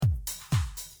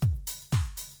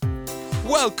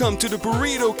Welcome to the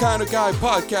Burrito Kind of Guy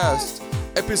podcast,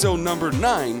 episode number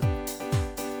 9.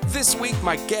 This week,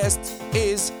 my guest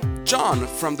is John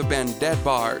from the band Dead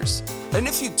Bars. And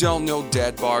if you don't know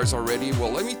Dead Bars already,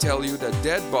 well, let me tell you that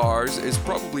Dead Bars is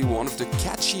probably one of the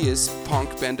catchiest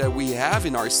punk band that we have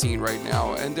in our scene right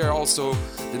now, and they're also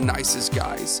the nicest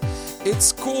guys.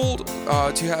 It's cool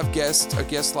to have a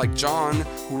guest like John,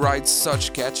 who writes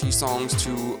such catchy songs,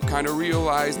 to kind of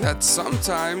realize that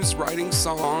sometimes writing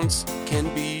songs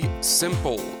can be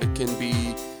simple. It can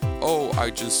be, oh, I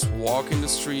just walk in the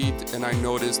street and I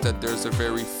notice that there's a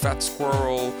very fat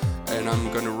squirrel and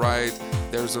I'm gonna write,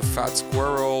 there's a fat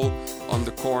squirrel on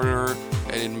the corner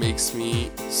and it makes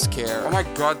me scared. Oh my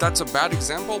god, that's a bad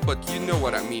example, but you know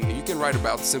what I mean. You can write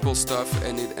about simple stuff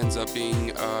and it ends up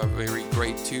being very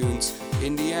great tunes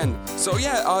in the end. So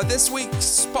yeah, this week's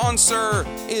sponsor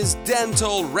is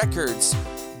Dental Records.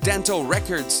 Dental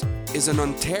Records is an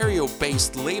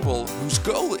Ontario-based label whose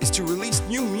goal is to release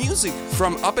new music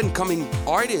from up-and-coming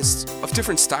artists of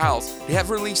different styles. They have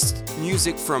released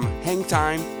music from Hang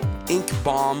Time, Ink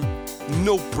Bomb,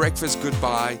 No Breakfast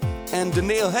Goodbye, and The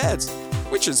Nailheads,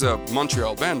 which is a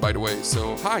Montreal band, by the way,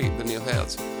 so hi, The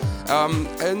Nailheads.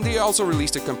 And they also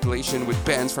released a compilation with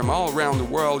bands from all around the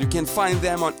world. You can find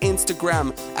them on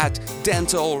Instagram at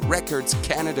Dental Records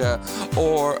Canada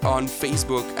or on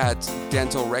Facebook at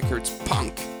Dental Records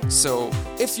Punk. So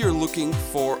if you're looking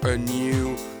for a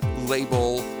new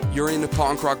label, you're in a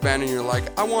punk rock band and you're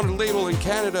like, I want a label in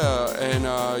Canada,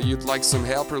 and you'd like some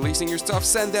help releasing your stuff,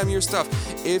 send them your stuff.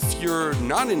 If you're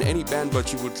not in any band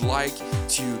but you would like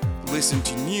to listen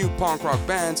to new punk rock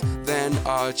bands, then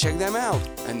check them out.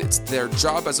 And it's their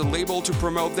job as a label to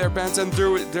promote their bands, and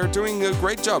they're doing a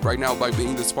great job right now by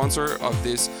being the sponsor of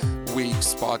this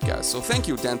week's podcast. So thank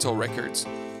you, Dental Records.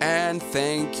 And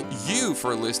thank you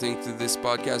for listening to this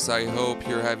podcast. I hope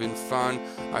you're having fun.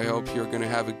 I hope you're going to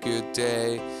have a good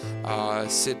day.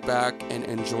 Sit back and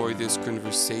enjoy this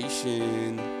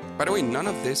conversation. By the way, none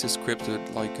of this is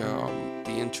scripted, like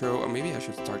the intro. Or maybe I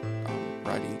should start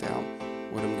writing down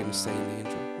what I'm going to say in the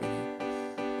intro. Maybe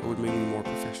it would make me more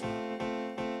professional.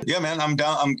 Yeah, man, I'm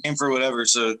down. I'm game for whatever.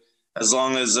 So as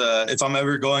long as if I'm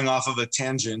ever going off of a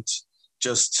tangent,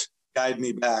 just guide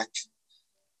me back.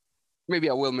 Maybe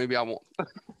I will, maybe I won't. All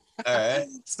right.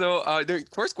 So the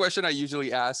first question I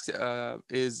usually ask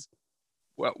is,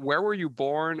 where were you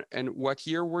born and what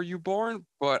year were you born?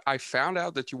 But I found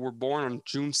out that you were born on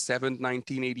June 7th,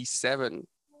 1987.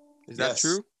 Is that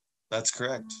true? That's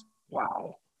correct.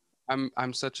 Wow.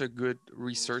 I'm such a good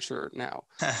researcher now.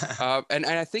 And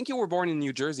I think you were born in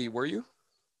New Jersey, were you?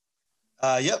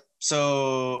 Yep.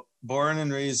 So born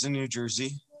and raised in New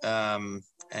Jersey. And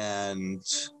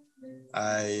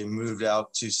I moved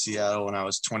out to Seattle when I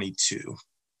was 22.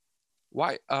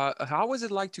 Why? How was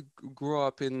it like to grow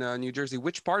up in New Jersey?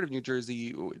 Which part of New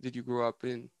Jersey did you grow up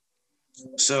in?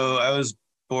 So I was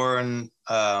born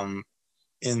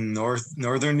in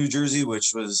northern New Jersey,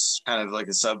 which was kind of like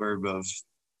a suburb of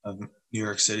New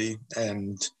York City.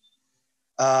 And,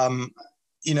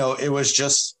 it was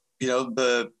just, it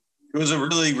was a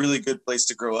really, really good place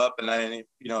to grow up. And I didn't,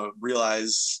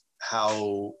 realize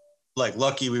how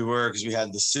lucky we were, because we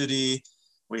had the city,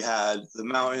 we had the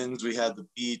mountains, we had the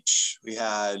beach, we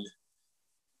had,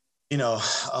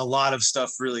 a lot of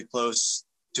stuff really close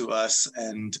to us.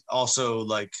 And also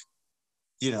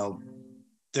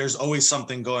there's always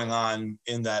something going on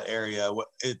in that area.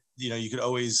 You could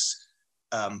always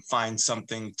find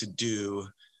something to do.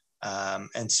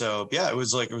 And so, yeah, it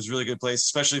was a really good place,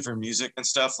 especially for music and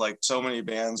stuff. Like, so many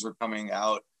bands were coming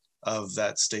out of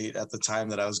that state at the time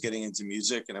that I was getting into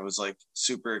music. And it was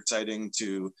super exciting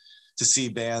to see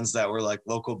bands that were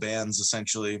local bands,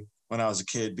 essentially, when I was a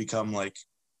kid, become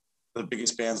the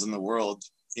biggest bands in the world.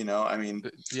 Do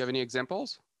you have any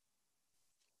examples?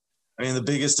 The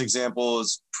biggest example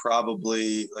is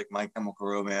probably My Chemical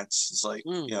Romance. It's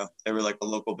they were a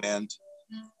local band.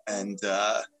 And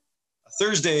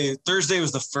Thursday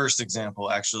was the first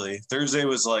example, actually. Thursday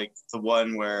was the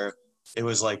one where it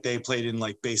was they played in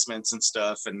basements and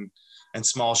stuff and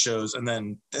small shows. And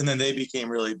then they became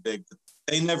really big.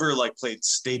 They never played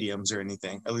stadiums or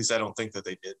anything. At least I don't think that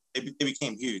they did. They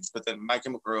became huge. But then My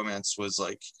Chemical Romance was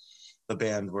the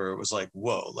band where it was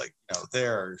whoa,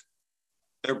 they're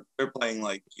playing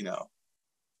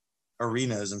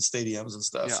arenas and stadiums and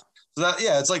stuff. Yeah. So that,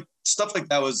 yeah, it's stuff like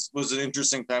that was an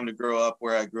interesting time to grow up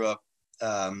where I grew up,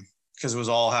 because it was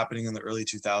all happening in the early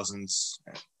 2000s.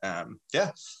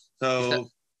 Yeah. So.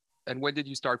 And when did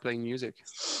you start playing music?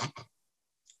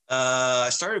 I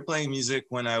started playing music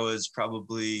when I was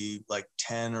probably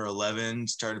 10 or 11,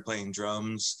 started playing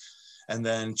drums. and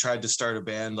then tried to start a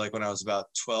band like when I was about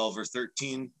 12 or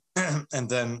 13, and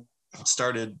then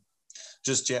started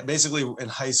just basically in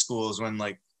high school is when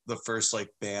like the first like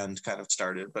band kind of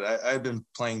started. But I've been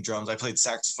playing drums. I played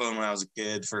saxophone when I was a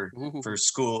kid for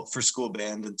school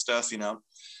band and stuff, you know.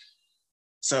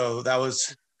 So that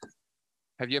was.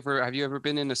 Have you ever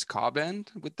been in a ska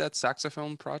band with that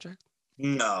saxophone project?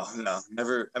 No,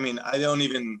 never. I mean, I don't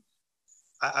even.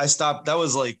 I stopped. That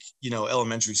was like, you know,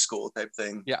 elementary school type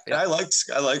thing. Yeah. And I like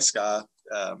ska.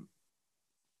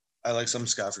 I like some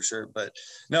ska for sure, but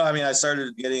no, I mean, I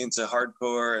started getting into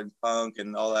hardcore and punk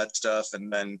and all that stuff,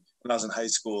 and then when I was in high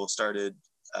school, started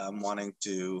wanting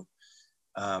to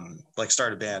like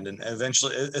start a band, and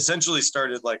essentially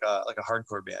started like a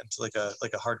hardcore band, like a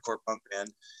hardcore punk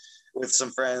band with some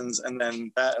friends, and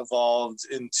then that evolved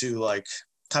into like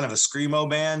kind of a screamo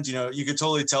band. You know, you could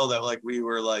totally tell that like we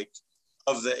were like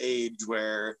of the age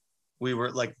where we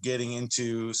were like getting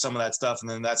into some of that stuff, and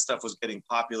then that stuff was getting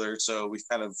popular, so we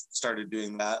kind of started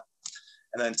doing that.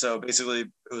 And then so basically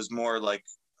it was more like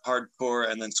hardcore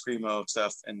and then screamo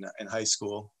stuff in high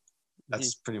school.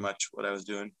 That's pretty much what I was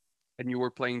doing. And you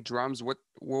were playing drums. What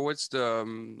was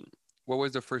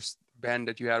the first band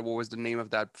that you had? What was the name of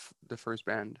the first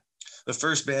band? The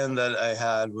first band that I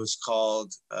had was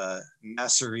called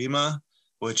Nasarima,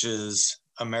 which is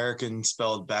American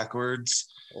spelled backwards.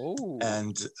 Oh.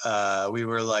 And we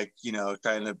were like, you know,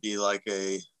 trying to be like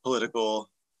a political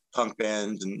punk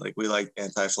band, and like we liked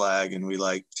Anti-Flag, and we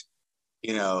liked,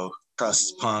 you know,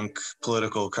 crust punk,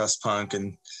 political crust punk,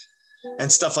 and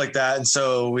stuff like that. And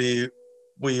so we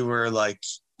were like,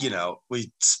 you know,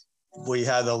 we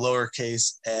had a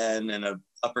lowercase n and a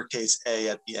uppercase A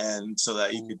at the end, so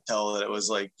that you could tell that it was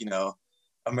like, you know,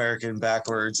 American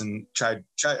backwards, and tried.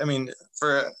 I mean,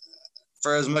 for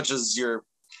as much as you're,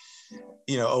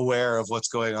 you know, aware of what's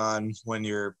going on when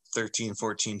you're 13,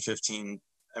 14, 15.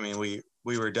 I mean, we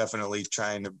were definitely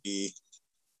trying to be,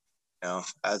 you know,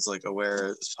 as like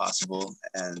aware as possible.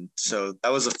 And so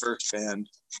that was the first band.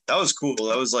 That was cool.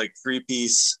 That was like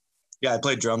 3-piece. Yeah, I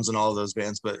played drums in all of those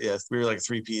bands, but yeah, we were like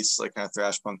 3-piece, like kind of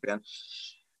thrash punk band.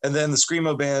 And then the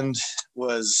screamo band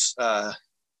was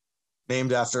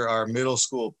named after our middle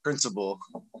school principal,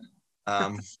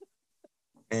 named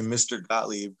Mr.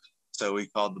 Gottlieb. So we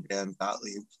called the band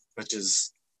Gottlieb, which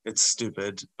is, it's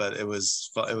stupid, but it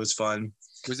was fun.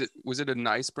 Was it a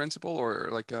nice principal or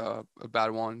like a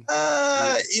bad one?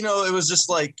 You know, it was just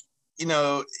like, you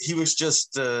know, he was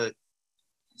just so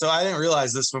I didn't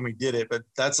realize this when we did it, but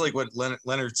that's like what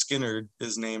Leonard Skinner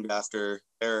is named after,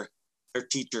 their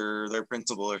teacher, their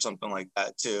principal, or something like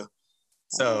that too.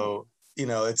 So, you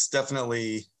know, it's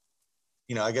definitely,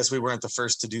 you know, I guess we weren't the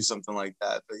first to do something like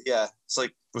that, but yeah, it's like,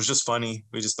 it was just funny.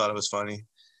 We just thought it was funny.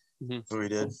 So we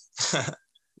did. Nice.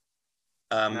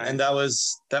 And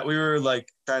that we were like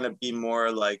trying to be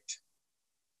more like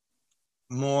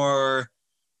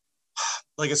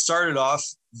it started off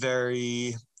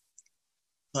very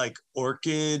like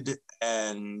Orchid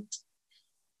and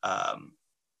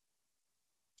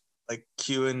like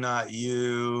Q and Not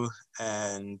You,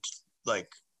 and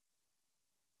like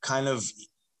kind of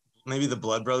maybe the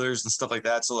Blood Brothers and stuff like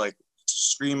that. So like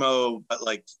screamo, but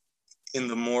like in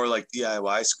the more like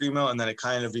DIY screamo, and then it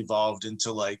kind of evolved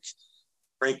into like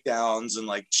breakdowns and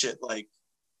like shit like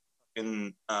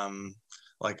in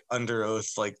like Under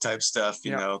Oath like type stuff,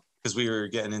 you know, because we were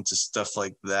getting into stuff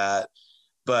like that.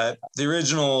 But the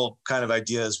original kind of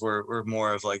ideas were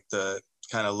more of like the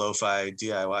kind of lo-fi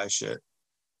DIY shit.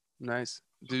 Nice.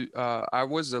 I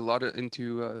was a lot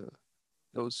into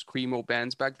those screamo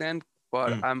bands back then,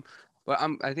 but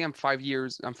I think I'm 5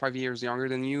 years younger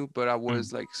than you, but I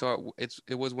was like, so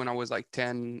it was when I was like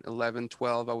 10, 11,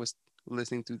 12, I was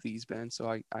listening to these bands, so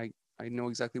I know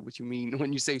exactly what you mean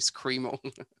when you say screamo.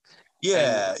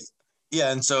 Yeah.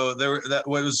 Yeah, and so that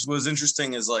what was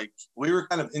interesting is like we were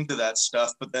kind of into that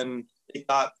stuff, but then it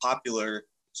got popular,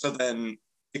 so then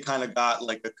it kind of got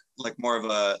like more of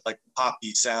a like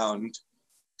poppy sound,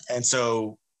 and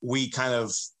so we kind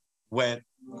of went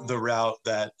the route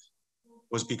that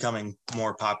was becoming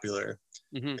more popular.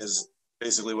 Is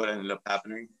basically what ended up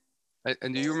happening.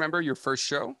 And do you remember your first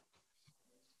show?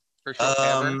 First show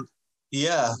ever?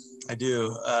 Yeah, I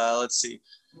do. Let's see.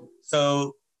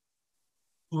 So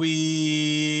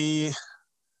we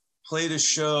played a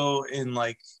show in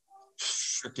like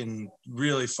freaking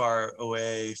really far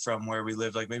away from where we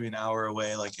lived, like maybe an hour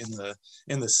away, like in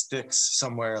the sticks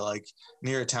somewhere, like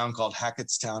near a town called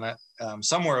Hackettstown,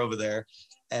 somewhere over there.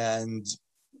 And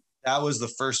that was the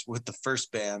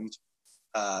first band,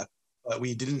 but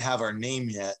we didn't have our name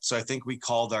yet, so I think we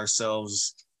called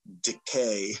ourselves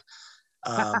Decay.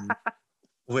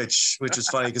 which is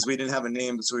funny because we didn't have a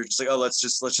name, so we were just like, oh, let's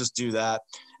just do that.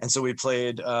 And so we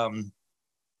played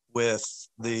with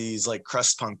these like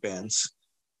crust punk bands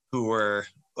who were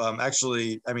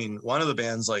actually, I mean, one of the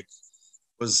bands like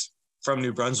was from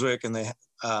New Brunswick, and they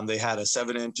had a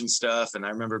 7-inch and stuff. And I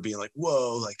remember being like,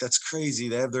 whoa, like that's crazy.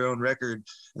 They have their own record.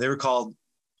 And they were called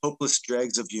Hopeless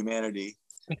Dregs of Humanity,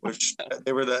 which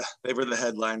they were the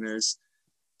headliners.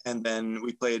 And then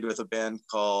we played with a band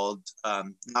called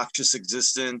Noxious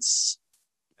Existence,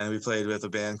 and we played with a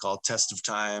band called Test of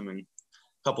Time, and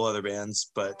a couple other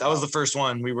bands. But that was the first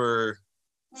one. We were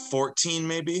 14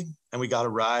 maybe, and we got a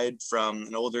ride from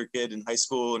an older kid in high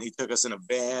school, and he took us in a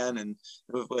van, and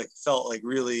it like felt like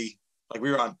really like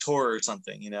we were on tour or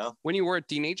something, you know. When you were a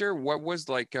teenager, what was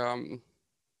like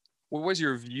what was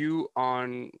your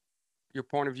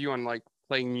point of view on like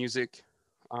playing music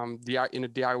in a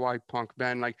DIY punk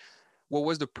band? Like, what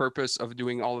was the purpose of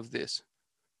doing all of this?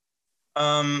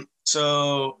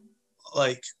 So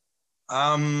like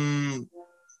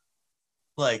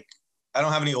like I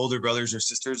don't have any older brothers or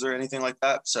sisters or anything like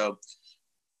that, so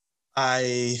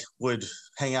I would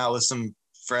hang out with some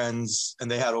friends,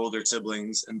 and they had older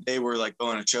siblings, and they were like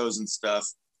going to shows and stuff,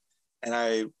 and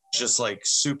I just like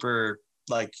super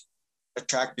like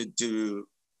attracted to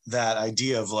that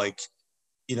idea of like,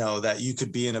 you know, that you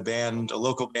could be in a band, a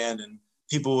local band, and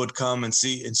people would come and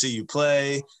see you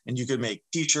play, and you could make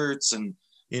t-shirts, and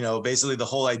you know, basically the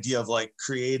whole idea of like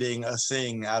creating a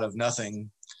thing out of nothing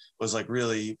was like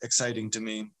really exciting to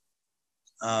me.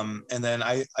 And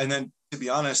then to be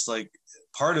honest, like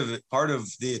part of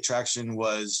the attraction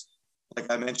was,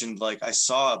 like I mentioned, like I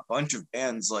saw a bunch of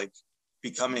bands like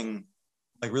becoming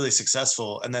like really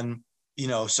successful, and then, you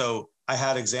know, so I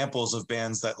had examples of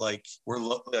bands that like were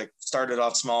like started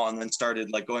off small and then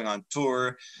started like going on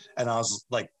tour, and I was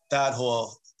like, that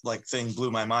whole like thing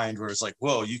blew my mind, where it's like,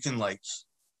 whoa, you can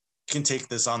take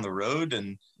this on the road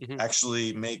and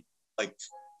actually make like,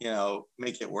 you know,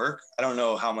 make it work. I don't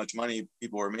know how much money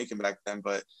people were making back then,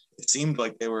 but it seemed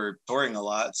like they were touring a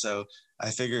lot, so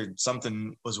I figured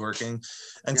something was working.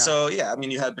 And so yeah, I mean,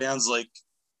 you had bands like,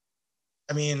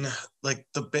 I mean, like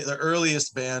the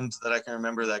earliest band that I can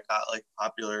remember that got like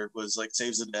popular was like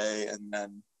Saves the Day, and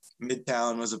then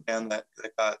Midtown was a band that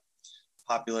got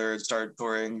popular and started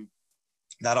touring.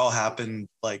 That all happened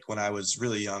like when I was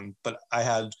really young, but I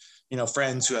had, you know,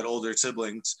 friends who had older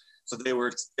siblings, so they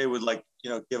would like, you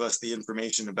know, give us the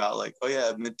information about like, oh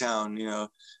yeah, Midtown, you know,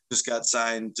 just got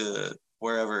signed to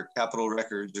wherever, Capitol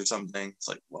Records or something. It's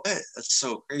like, what? That's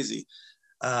so crazy.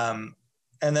 And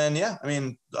then yeah, I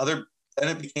mean, then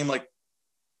it became like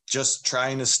just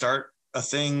trying to start a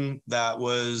thing that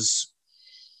was,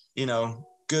 you know,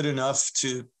 good enough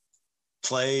to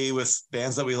play with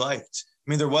bands that we liked. I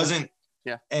mean, there wasn't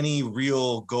any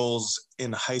real goals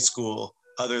in high school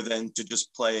other than to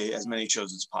just play as many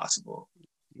shows as possible.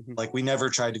 Like we never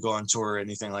tried to go on tour or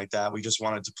anything like that. We just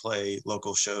wanted to play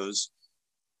local shows,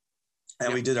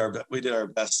 and we did our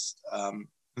best. And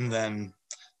then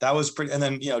that was pretty, and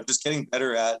then, you know, just getting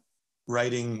better at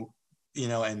writing, you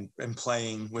know, and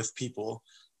playing with people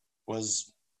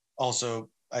was also,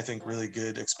 I think, really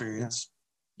good experience.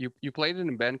 You played in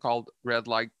a band called Red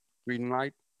Light, Green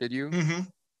Light, did you?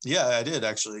 Yeah, I did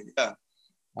actually. Yeah.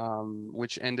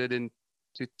 Which ended in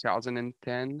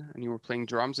 2010, and you were playing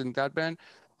drums in that band.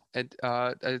 And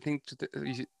I think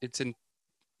it's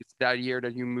that year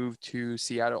that you moved to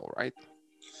Seattle, right?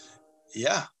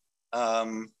 Yeah.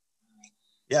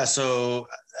 Yeah. So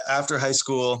after high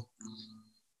school,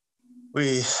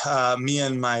 me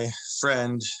and my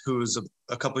friend, who was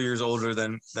a couple years older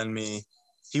than me,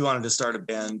 he wanted to start a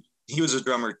band. He was a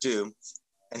drummer too,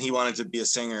 and he wanted to be a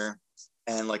singer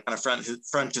and like kind of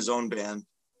front his own band,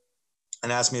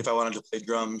 and asked me if I wanted to play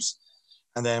drums.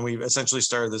 And then we essentially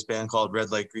started this band called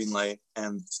Red Light, Green Light.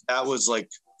 And that was like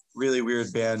really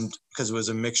weird band because it was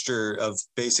a mixture of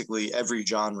basically every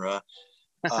genre,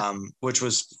 which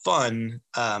was fun.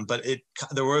 But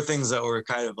there were things that were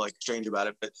kind of like strange about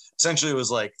it. But essentially it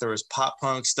was like, there was pop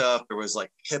punk stuff. There was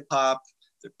like hip hop.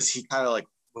 He kind of like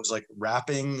was like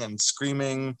rapping and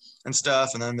screaming and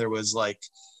stuff. And then there was like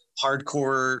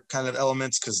hardcore kind of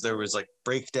elements because there was like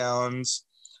breakdowns.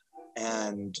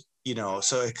 And, you know,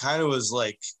 so it kind of was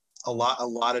like a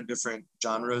lot of different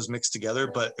genres mixed together,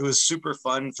 but it was super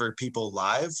fun for people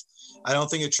live. I don't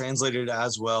think it translated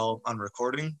as well on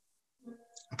recording,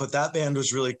 but that band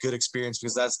was really good experience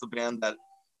because that's the band that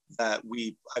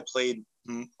I played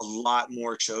a lot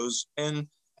more shows in,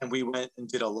 and we went and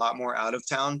did a lot more out of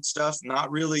town stuff. Not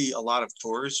really a lot of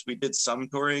tours. We did some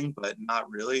touring, but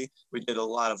not really. We did a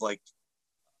lot of like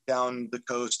down the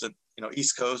coast and, you know,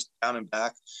 East Coast, down and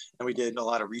back, and we did a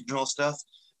lot of regional stuff.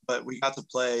 but we got to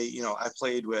play, I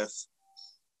played with,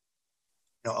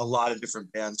 a lot of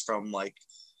different bands from like,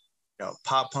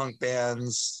 pop punk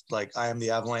bands like I Am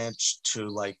the Avalanche to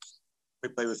like, we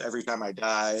played with Every Time I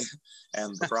Die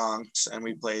and The Bronx, and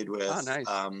we played with, nice.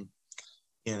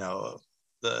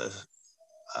 The,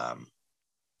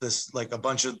 this like a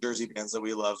bunch of Jersey bands that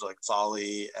we loved, like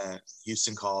Folly and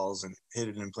Houston Calls and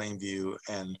Hidden in Plain View.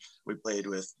 And we played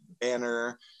with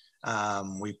Banner.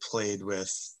 We played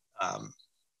with,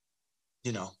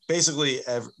 basically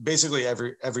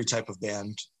every type of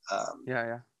band.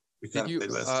 Yeah. We kind of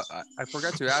played with. I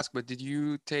forgot to ask, but did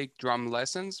you take drum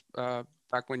lessons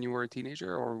back when you were a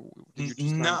teenager, or did you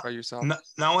just learn by yourself?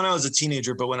 Not when I was a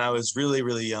teenager, but when I was really,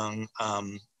 really young,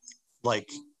 like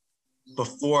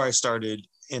before I started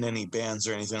in any bands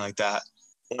or anything like that,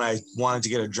 when I wanted to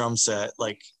get a drum set,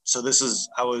 like, so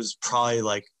I was probably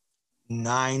like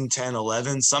 9, 10,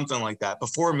 11, something like that,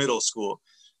 before middle school.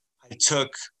 I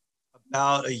took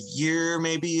about a year,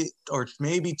 maybe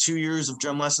 2 years of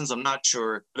drum lessons. I'm not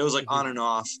sure, but it was like on and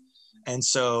off. And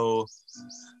so,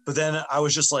 but then I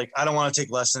was just like, I don't want to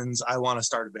take lessons. I want to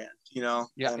start a band,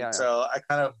 Yeah. So I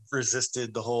kind of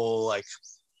resisted the whole like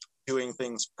doing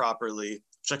things properly,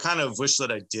 which I kind of wish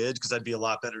that I did, because I'd be a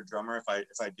lot better drummer if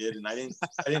I did. And I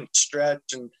didn't stretch,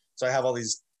 and so I have all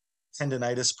these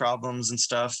tendonitis problems and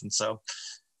stuff. And so,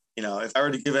 if I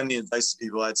were to give any advice to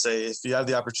people, I'd say if you have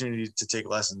the opportunity to take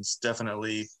lessons,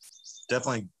 definitely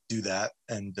do that.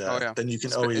 And then you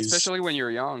can always, especially when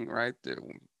you're young, right?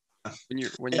 When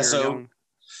you're young.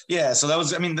 Yeah, so that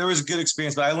was, there was a good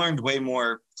experience, but I learned way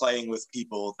more playing with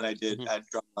people than I did at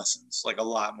drum lessons, like a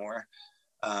lot more.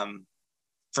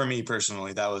 For me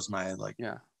personally, that was my like.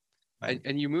 Yeah.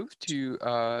 And you moved to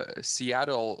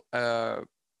Seattle.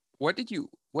 What did you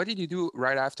do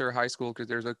right after high school? Because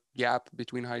there's a gap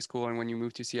between high school and when you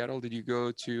moved to Seattle. Did you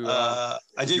go to? I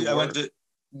went to.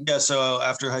 Yeah, so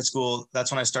after high school, that's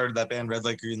when I started that band Red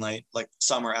Light Green Light, like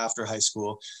summer after high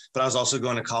school. But I was also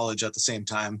going to college at the same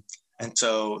time, and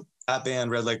so that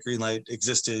band Red Light Green Light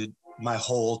existed my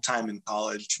whole time in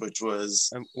college, which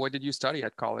was. What did you study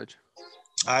at college?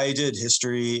 I did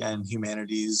history and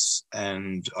humanities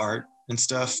and art and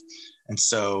stuff, and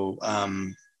so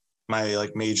my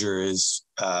like major is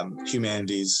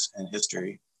humanities and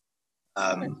history,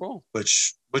 cool.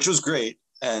 which was great.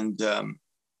 And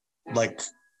like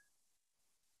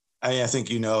I think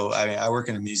I work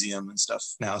in a museum and stuff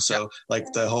now, so like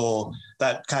the whole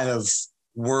that kind of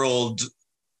world,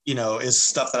 is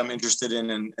stuff that I'm interested in,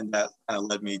 and that kind of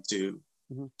led me to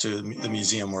the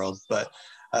museum world. But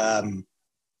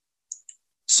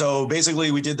so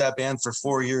basically, we did that band for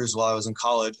 4 years while I was in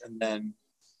college, and then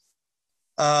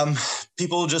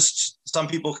some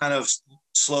people kind of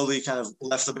slowly kind of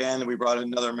left the band, and we brought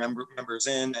another members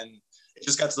in, and it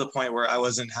just got to the point where I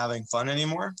wasn't having fun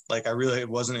anymore. Like I really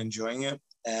wasn't enjoying it,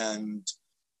 and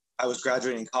I was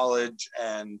graduating college,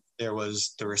 and the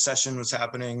recession was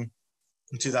happening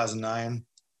in 2009,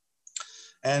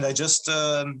 and I just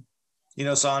saw an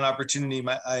opportunity.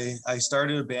 I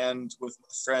started a band with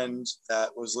a friend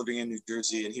that was living in New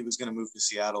Jersey, and he was going to move to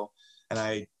Seattle,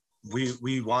 and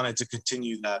we wanted to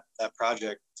continue that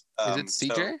project. Is it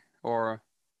CJ or?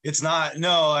 It's not.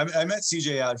 No, I met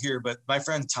CJ out here, but my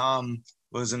friend Tom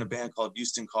was in a band called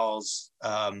Houston Calls,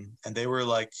 and they were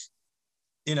like,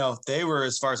 they were,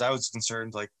 as far as I was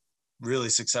concerned, like really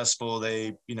successful.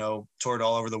 They, toured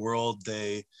all over the world.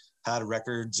 They had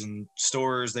records in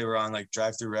stores. They were on like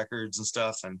drive-through records and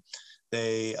stuff, and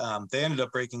they ended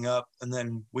up breaking up. And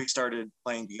then we started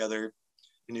playing together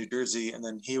in New Jersey. And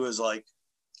then he was like,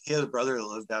 he had a brother that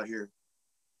lived out here,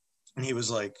 and he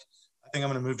was like, I think I'm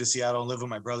going to move to Seattle and live with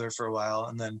my brother for a while.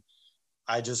 And then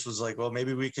I just was like, well,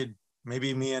 maybe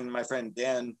me and my friend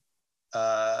Dan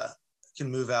can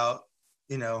move out,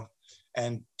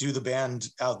 and do the band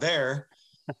out there.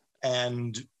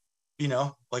 And,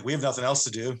 like we have nothing else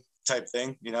to do type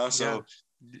thing,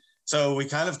 so we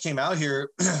kind of came out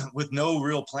here with no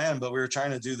real plan, but we were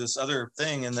trying to do this other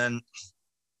thing. And then,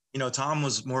 Tom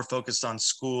was more focused on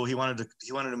school. He wanted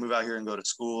to move out here and go to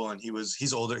school. And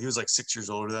he's older. He was like 6 years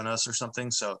older than us or something.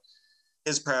 So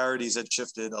his priorities had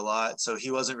shifted a lot. So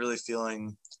he wasn't really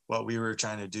feeling what we were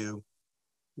trying to do.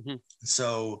 Mm-hmm.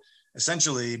 So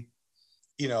essentially,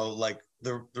 like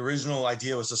the original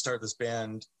idea was to start this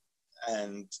band,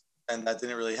 and that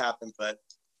didn't really happen, but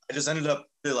I just ended up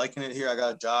really liking it here. I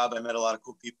got a job. I met a lot of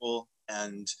cool people,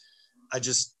 and I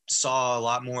just saw a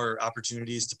lot more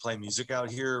opportunities to play music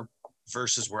out here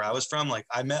versus where I was from. Like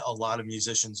I met a lot of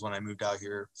musicians when I moved out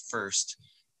here first,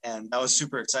 and that was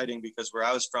super exciting because where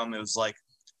I was from, it was like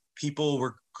people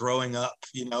were growing up,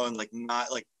 and like not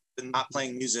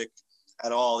playing music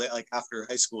at all. They, like after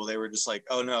high school, they were just like,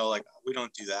 oh no, like we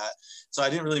don't do that. So I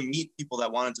didn't really meet people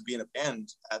that wanted to be in a band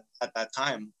at that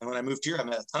time. And when I moved here, I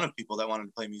met a ton of people that wanted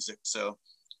to play music. So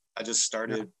I just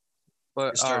started,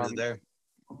 there.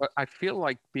 But I feel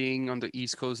like being on the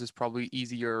East Coast is probably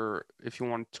easier if you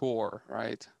want to tour,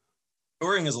 right?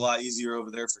 Touring is a lot easier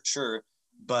over there for sure.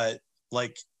 But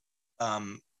like,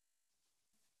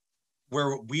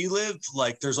 where we live,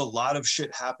 like there's a lot of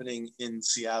shit happening in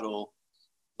Seattle.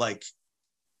 Like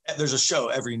there's a show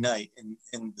every night in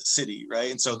the city, right?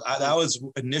 And so that was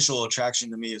initial attraction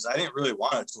to me, is I didn't really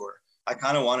want to tour. I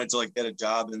kind of wanted to like get a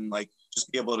job and like just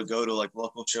be able to go to like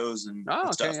local shows and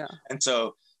stuff. Yeah. And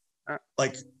so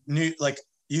like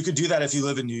you could do that if you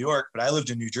live in New York, but I lived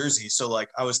in New Jersey. So like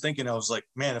I was thinking, I was like,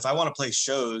 man, if I want to play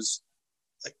shows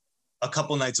like a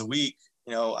couple nights a week,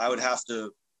 you know, I would have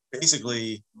to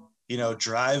basically, you know,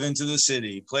 drive into the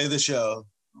city, play the show,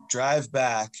 drive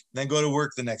back, then go to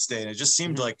work the next day. And it just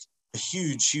seemed like a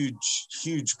huge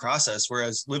process.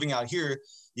 Whereas living out here,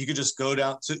 you could just go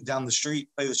down the street,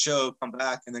 play the show, come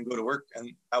back, and then go to work. And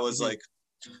that was like,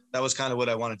 that was kind of what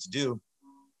I wanted to do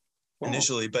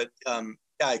initially. But yeah,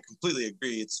 I completely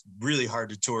agree. It's really hard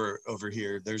to tour over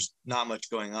here. There's not much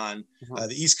going on.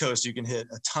 The East Coast, you can hit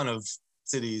a ton of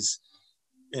cities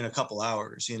in a couple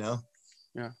hours, you know?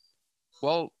 Yeah.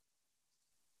 Well,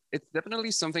 it's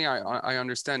definitely something I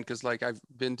understand, because like I've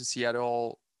been to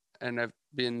Seattle and I've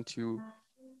been to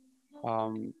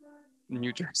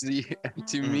New Jersey, and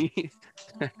to me,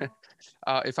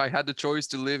 if I had the choice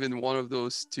to live in one of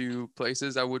those two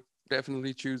places, I would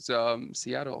definitely choose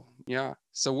Seattle. Yeah.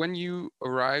 So when you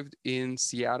arrived in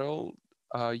Seattle,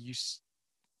 you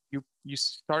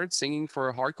started singing for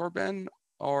a hardcore band,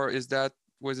 or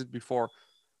was it before?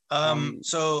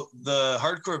 So the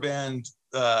hardcore band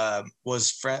that's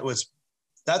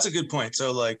a good point.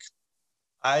 So like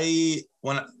Red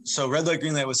Light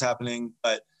Green Light was happening,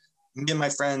 but me and my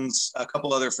friends, a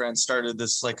couple other friends, started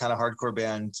this like kind of hardcore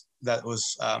band that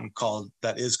was called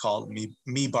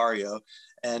Me Barrio.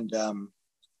 And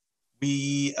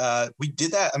we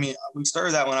did that. I mean, we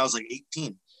started that when I was like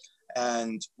 18.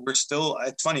 And we're still,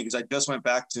 it's funny because I just went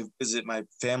back to visit my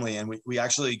family, and we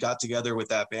actually got together with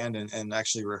that band and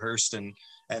actually rehearsed and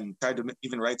tried to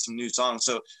even write some new songs.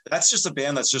 So that's just a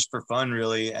band that's just for fun,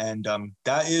 really. And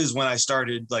that is when I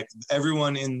started, like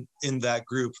everyone in that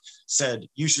group said,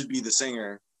 you should be the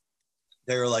singer.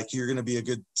 They were like, you're going to be a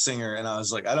good singer. And I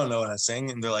was like, I don't know how to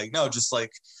sing. And they're like, no, just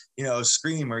like, you know,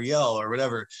 scream or yell or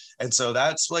whatever. And so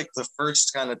that's like the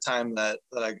first kind of time that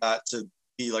I got to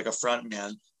be like a front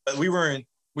man. But we were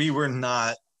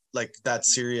not like that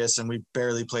serious, and we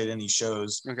barely played any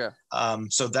shows. Okay.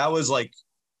 So that was like,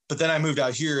 but then I moved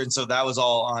out here, and so that was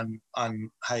all on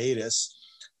hiatus.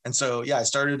 And so yeah, I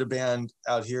started a band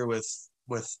out here with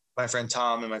my friend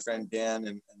Tom and my friend Dan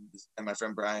and my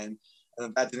friend Brian,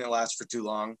 and that didn't last for too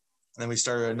long. And then we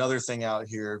started another thing out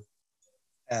here,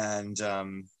 and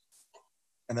then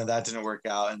that didn't work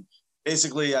out. And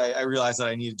basically, I realized that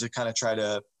I needed to kind of try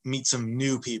to meet some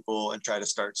new people and try to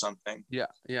start something. Yeah,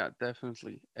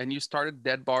 definitely. And you started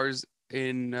Dead Bars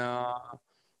in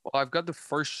well, I've got the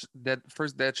first Dead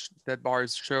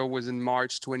Bars show was in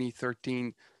March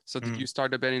 2013. So did you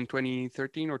start the band in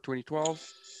 2013 or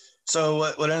 2012? So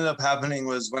what ended up happening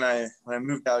was when I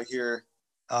moved out here,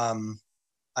 I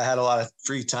had a lot of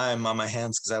free time on my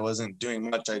hands because I wasn't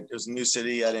doing much. It was a new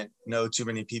city. I didn't know too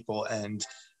many people, and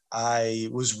I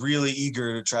was really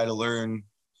eager to try to learn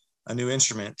a new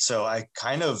instrument. So I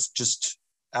kind of just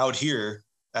out here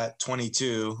at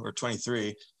 22 or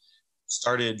 23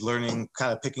 started learning,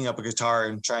 kind of picking up a guitar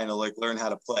and trying to like learn how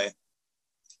to play.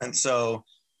 And so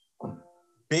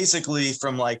basically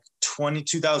from like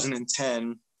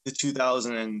 2010 to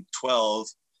 2012,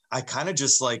 I kind of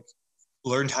just like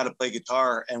learned how to play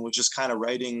guitar and was just kind of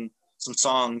writing some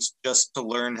songs just to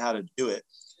learn how to do it.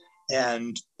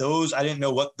 And those, I didn't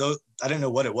know what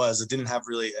it was. It didn't have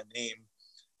really a name.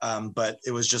 But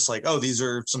it was just like, oh, these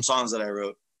are some songs that I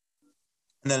wrote.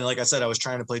 And then, like I said, I was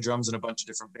trying to play drums in a bunch of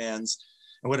different bands.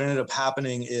 And what ended up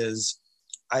happening is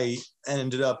I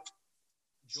ended up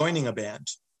joining a band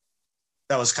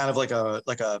that was kind of like a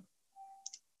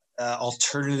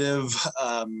alternative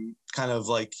kind of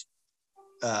like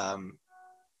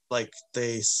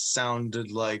they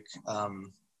sounded like a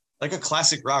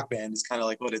classic rock band is kind of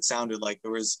like what it sounded like. It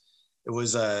was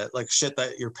like shit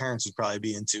that your parents would probably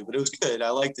be into, but it was good. I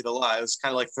liked it a lot. It was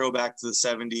kind of like throwback to the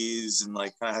 70s and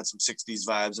like kind of had some 60s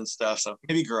vibes and stuff. So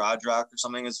maybe garage rock or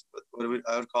something is what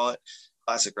I would call it,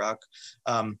 classic rock.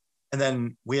 And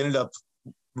then we ended up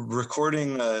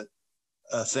recording a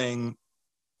thing,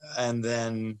 and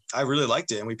then I really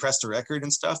liked it, and we pressed a record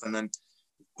and stuff. And then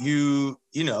you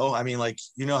know, I mean, like,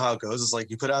 you know how it goes. It's like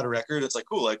you put out a record. It's like,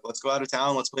 cool, like, let's go out of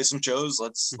town. Let's play some shows.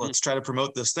 Let's try to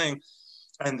promote this thing.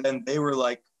 And then they were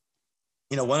like,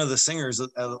 you know, one of the singers,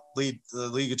 the lead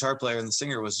guitar player and the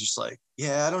singer was just like,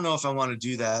 yeah, I don't know if I want to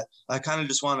do that. I kind of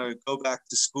just want to go back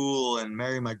to school and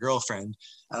marry my girlfriend.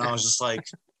 And I was just like,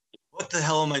 what the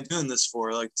hell am I doing this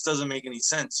for? Like, this doesn't make any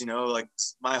sense. You know, like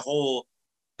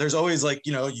there's always like,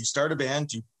 you know, you start a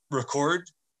band, you record,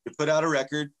 you put out a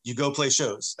record, you go play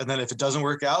shows. And then if it doesn't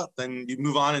work out, then you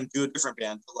move on and do a different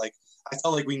band. But like, I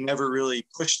felt like we never really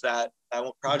pushed that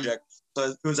project. So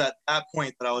it was at that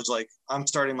point that I was like, I'm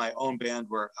starting my own band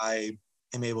where I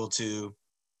am able to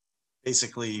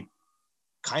basically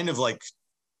kind of like,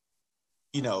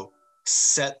 you know,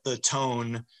 set the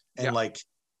tone and like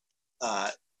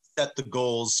set the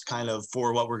goals kind of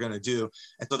for what we're going to do.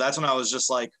 And so that's when I was just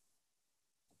like,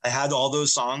 I had all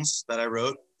those songs that I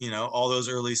wrote, you know, all those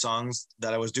early songs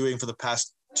that I was doing for the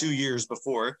past 2 years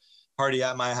before, Party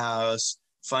at My House,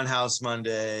 Funhouse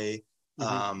Monday,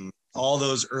 all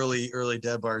those early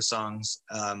Dead Bars songs.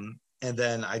 And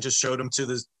then I just showed them to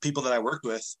the people that I worked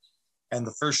with. And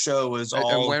the first show was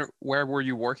all. And where were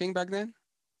you working back then?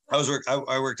 I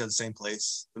worked at the same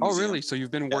place. Oh, really? So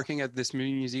you've been working at this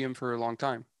museum for a long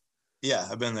time? Yeah,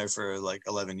 I've been there for like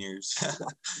 11 years.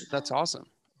 That's awesome.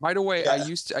 By the way, I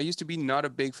used to be not a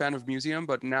big fan of museum,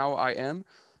 but now I am.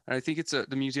 And I think it's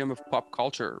the Museum of Pop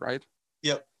Culture, right?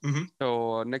 Yep. Mm-hmm.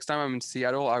 So next time I'm in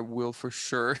Seattle, I will for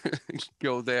sure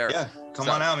go there. Yeah, come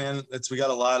on out, man. We got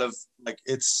a lot of like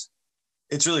it's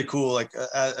really cool. Like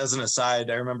as an aside,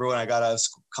 I remember when I got out of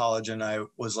college and I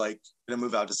was like gonna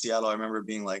move out to Seattle. I remember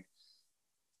being like,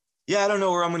 yeah, I don't know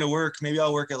where I'm gonna work. Maybe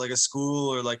I'll work at like a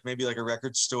school or like maybe like a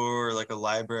record store or like a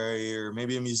library or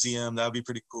maybe a museum. That would be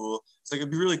pretty cool. It's like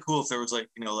it'd be really cool if there was like,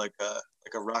 you know, like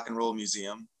a rock and roll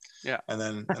museum. Yeah. And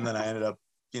then I ended up,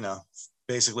 you know,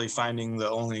 basically finding the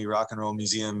only rock and roll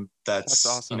museum that's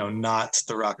awesome. You know, not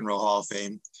the Rock and Roll Hall of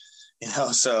Fame, you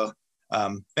know. So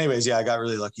anyways, yeah, I got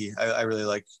really lucky. I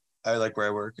like where I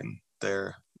work, and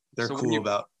they're so cool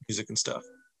about music and stuff.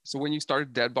 So when you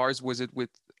started Dead Bars, was it with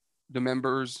the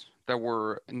members that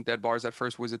were in Dead Bars at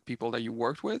first? Was it people that you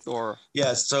worked with, or?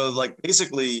 Yeah, so like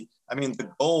basically, I mean,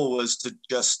 the goal was to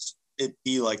just it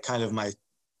be like kind of my,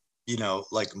 you know,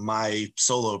 like my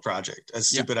solo project, as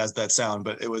stupid as that sound,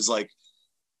 but it was like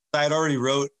I had already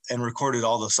wrote and recorded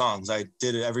all the songs. I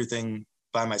did everything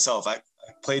by myself. I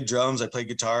played drums, I played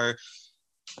guitar,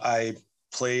 I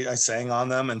sang on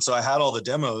them. And so I had all the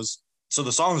demos. So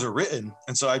the songs are written.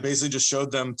 And so I basically just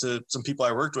showed them to some people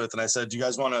I worked with. And I said, do you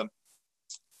guys want to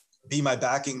be my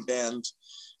backing band,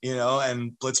 you know,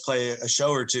 and let's play a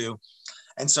show or two.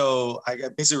 And so I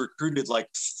basically recruited like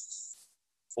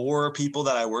 4 people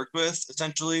that I worked with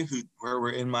essentially who were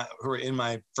in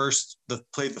my first,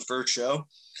 played the first show.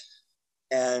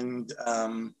 And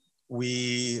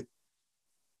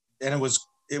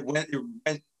it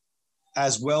went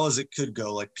as well as it could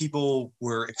go. Like people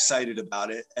were excited about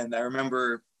it. And I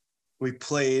remember we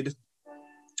played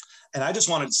and I just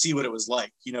wanted to see what it was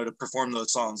like, you know, to perform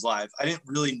those songs live. I didn't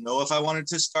really know if I wanted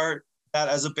to start that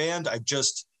as a band. I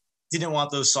just didn't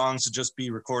want those songs to just be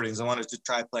recordings. I wanted to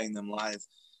try playing them live.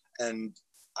 And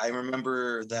I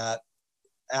remember that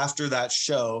after that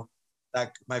show,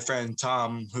 that my friend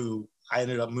Tom, who I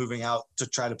ended up moving out to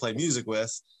try to play music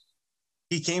with,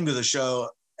 he came to the show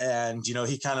and, you know,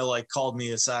 he kind of like called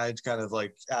me aside kind of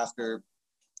like after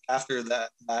that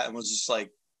and was just like,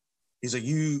 he's like,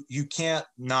 you can't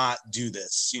not do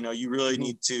this. You know, you really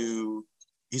need to,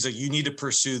 he's like, you need to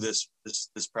pursue this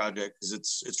project because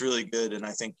it's really good. And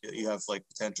I think you have like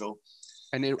potential.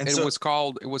 And it was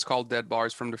called Dead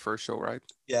Bars from the first show, right?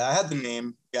 Yeah, I had the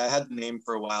name. Yeah, I had the name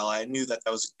for a while. I knew that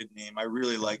was a good name. I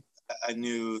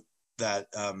knew that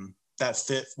that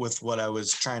fit with what I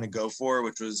was trying to go for,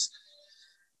 which was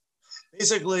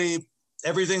basically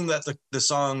everything that the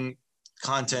song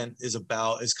content is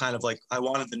about is kind of like, I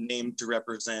wanted the name to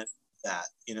represent that,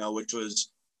 you know, which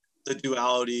was the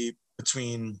duality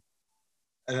between,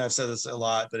 and I've said this a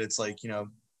lot, but it's like, you know,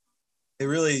 it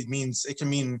really means, it can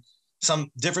mean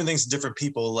some different things to different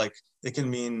people. Like it can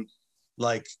mean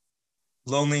like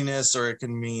loneliness, or it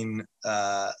can mean,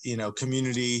 you know,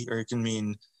 community, or it can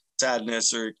mean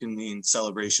sadness, or it can mean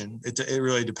celebration. It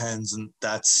really depends. And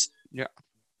that's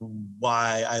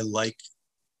why I like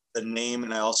the name.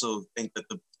 And I also think that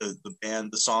the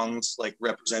band, the songs like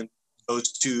represent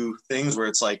those two things where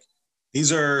it's like,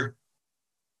 these are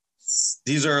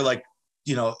like,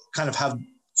 you know, kind of have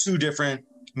two different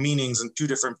meanings and two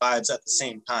different vibes at the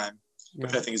same time,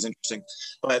 which I think is interesting.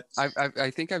 But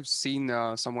I think I've seen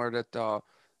somewhere that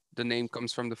the name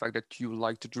comes from the fact that you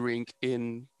like to drink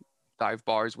in dive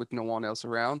bars with no one else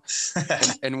around.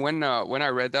 And when I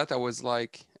read that, I was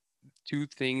like, two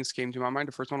things came to my mind.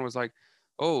 The first one was like,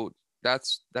 oh,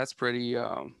 that's pretty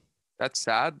that's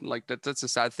sad. Like that's a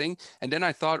sad thing. And then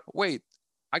I thought, wait,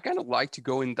 I kind of like to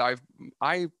go and dive.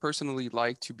 I personally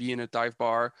like to be in a dive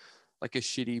bar, like a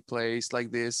shitty place like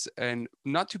this, and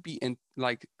not to be in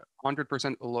like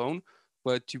 100% alone,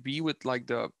 but to be with like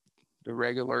the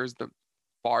regulars, the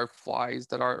bar flies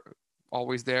that are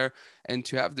always there, and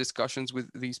to have discussions with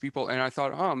these people. And I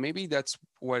thought, oh, maybe that's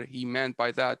what he meant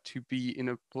by that, to be in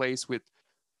a place with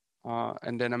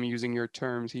and then I'm using your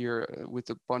terms here, with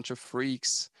a bunch of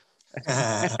freaks.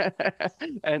 And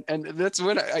that's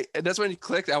when it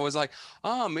clicked. I was like,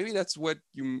 oh, maybe that's what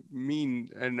you mean.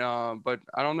 And but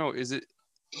I don't know, is it,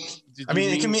 I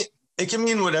mean, it can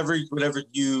mean whatever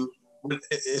you,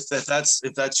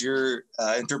 if that's your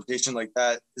interpretation, like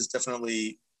that is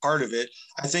definitely part of it.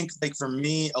 I think like for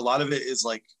me, a lot of it is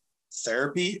like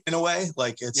therapy in a way.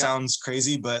 Like it sounds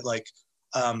crazy, but like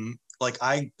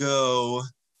I go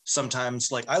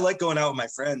sometimes, like I like going out with my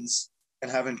friends and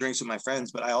having drinks with my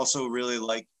friends, but I also really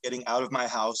like getting out of my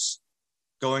house,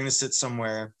 going to sit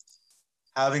somewhere,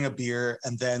 having a beer,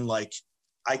 and then like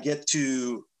I get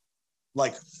to,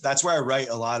 like that's where I write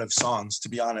a lot of songs, to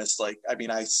be honest. Like I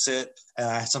mean, I sit and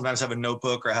I sometimes have a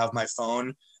notebook or have my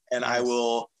phone, and I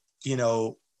will, you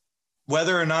know,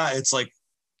 whether or not it's like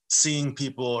seeing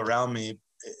people around me,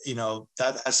 you know,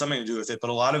 that has something to do with it, but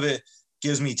a lot of it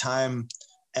gives me time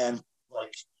and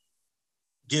like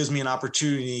gives me an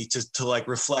opportunity to like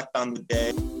reflect on the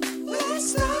day.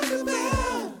 Let's talk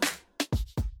about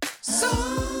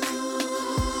songwriting.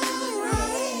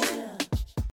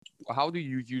 How do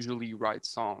you usually write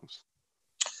songs?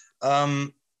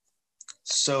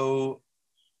 So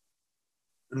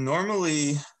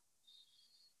normally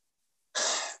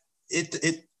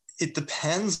it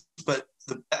depends, but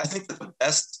I think that the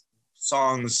best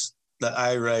songs that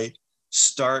I write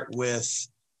start with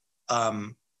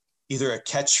either a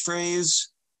catchphrase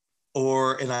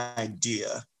or an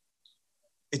idea.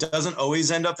 It doesn't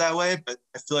always end up that way, but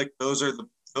I feel like those are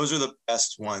the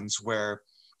best ones, where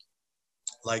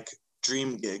like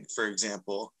Dream Gig, for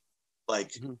example,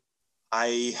 like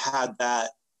I had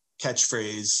that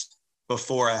catchphrase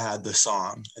before I had the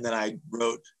song, and then I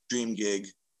wrote Dream Gig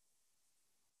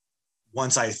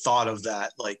once I thought of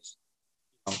that, like,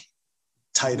 you know,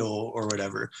 title or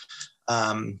whatever.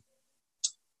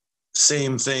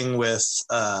 Same thing with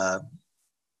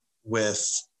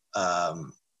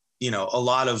you know, a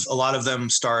lot of them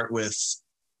start with,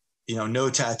 you know, No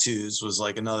Tattoos was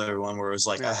like another one where it was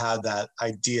like I had that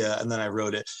idea and then I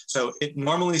wrote it. So it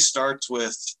normally starts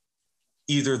with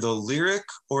either the lyric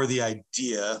or the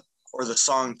idea or the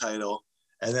song title,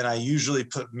 and then I usually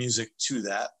put music to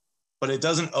that, but it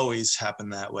doesn't always happen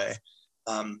that way.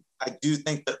 I do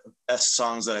think that the best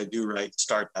songs that I do write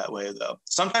start that way, though.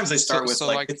 Sometimes they start with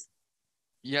like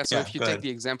if you take the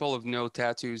example of No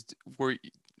Tattoos, where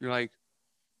you're like,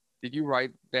 did you write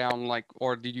down like,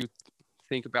 or did you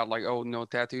think about like, oh, No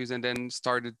Tattoos, and then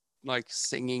started like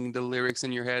singing the lyrics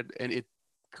in your head and it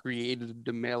created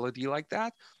the melody like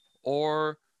that?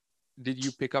 Or did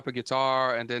you pick up a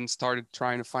guitar and then started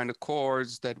trying to find the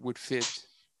chords that would fit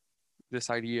this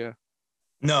idea?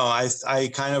 No, I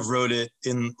kind of wrote it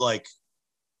in like,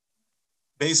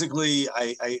 basically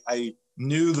I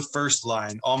knew the first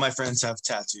line, all my friends have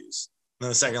tattoos. And then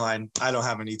the second line, I don't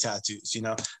have any tattoos, you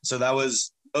know? So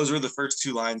those were the first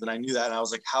two lines, and I knew that. And I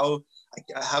was like, how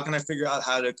can I figure out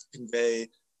how to convey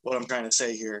what I'm trying to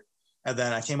say here? And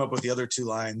then I came up with the other two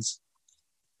lines.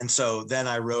 And so then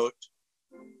I wrote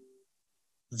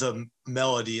the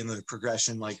melody and the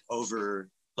progression like over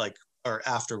like, or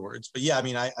afterwards. But yeah, I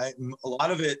mean, I a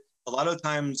lot of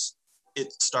times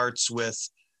it starts with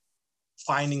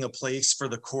finding a place for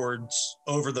the chords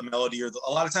over the melody, or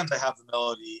a lot of times I have the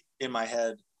melody in my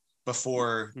head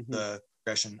before the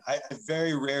progression. I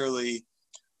very rarely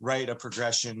write a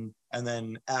progression and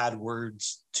then add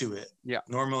words to it. Yeah.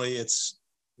 Normally it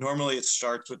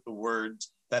starts with the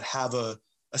words that have a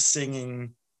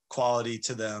singing quality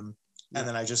to them. Yeah. And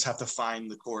then I just have to find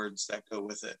the chords that go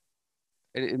with it.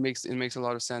 It makes a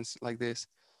lot of sense like this.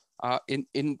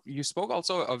 In you spoke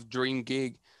also of Dream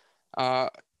Gig,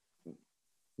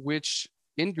 which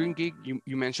in Dream Gig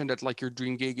you mentioned that like your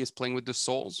dream gig is playing with the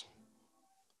Souls,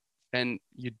 and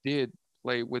you did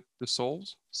play with the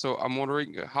Souls. So I'm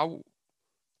wondering how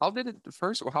did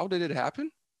it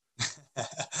happen?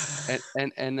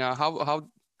 and how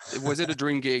was it a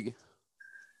dream gig?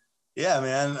 Yeah,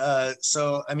 man.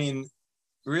 So I mean,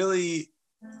 really,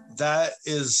 that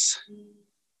is,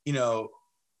 you know,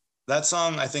 that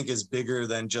song I think is bigger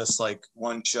than just like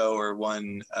one show or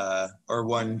one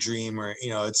dream, or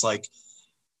it's like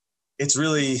it's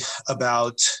really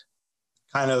about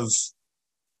kind of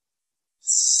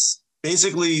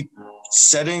basically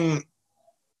setting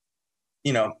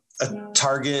a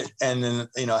target, and then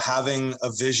having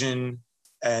a vision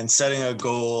and setting a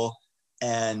goal,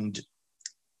 and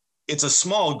it's a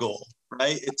small goal,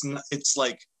 right? It's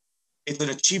like it's an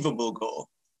achievable goal,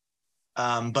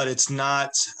 but it's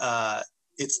not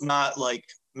like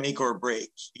make or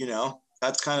break.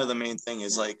 That's kind of the main thing.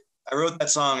 Is like I wrote that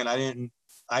song and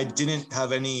I didn't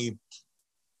have any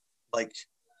like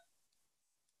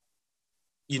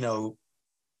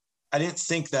I didn't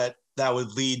think that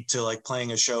would lead to like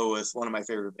playing a show with one of my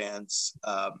favorite bands.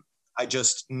 I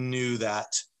just knew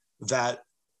that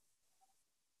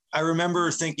I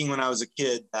remember thinking when I was a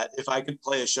kid that if I could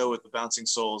play a show with the Bouncing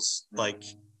Souls, like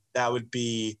that would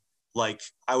be like,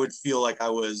 I would feel like I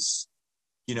was,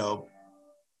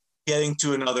 getting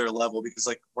to another level, because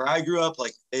like where I grew up,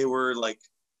 like they were like,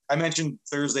 I mentioned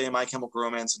Thursday and My Chemical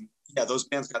Romance, and yeah, those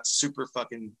bands got super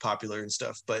fucking popular and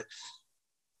stuff, but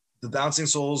the Bouncing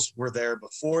Souls were there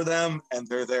before them and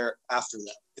they're there after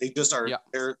them. They just are,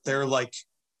 they're like,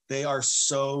 they are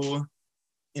so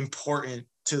important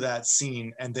to that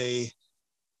scene, and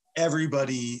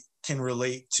everybody can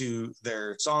relate to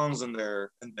their songs and their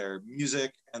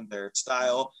music and their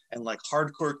style, and like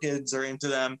hardcore kids are into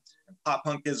them, and pop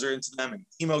punk kids are into them, and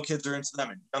emo kids are into them,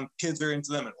 and young kids are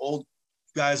into them, and old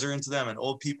guys are into them, and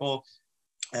old people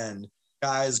and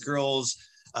guys, girls,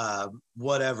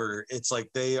 whatever. It's like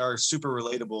they are super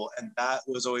relatable, and that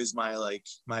was always my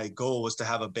goal, was to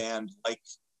have a band like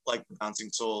the Bouncing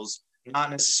Souls, not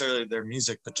necessarily their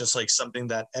music, but just like something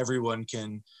that everyone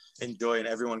can enjoy and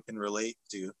everyone can relate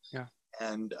to. Yeah.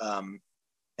 And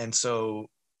so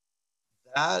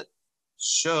that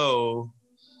show,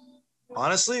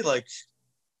 honestly, like,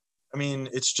 I mean,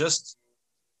 it's just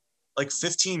like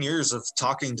 15 years of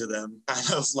talking to them,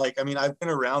 kind of like, I mean, I've been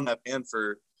around that band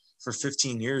for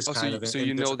 15 years, kind of. So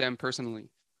you know them personally?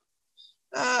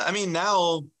 I mean,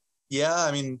 now, yeah,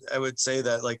 I mean, I would say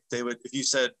that like they would, if you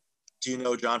said, do you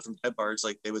know John from Dead Bars?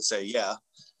 Like they would say, yeah.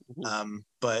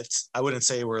 But I wouldn't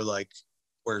say like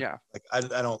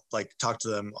I don't like talk to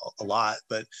them a lot,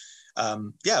 but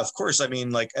yeah, of course. I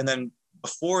mean, like, and then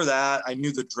before that, I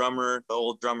knew the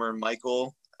old drummer,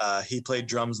 Michael. He played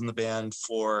drums in the band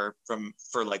for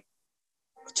like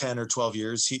 10 or 12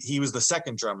 years. He was the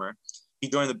second drummer. He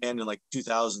joined the band in like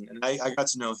 2000, and I got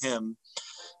to know him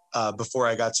before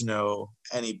I got to know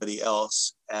anybody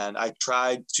else. And I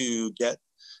tried to get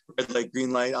Red Light,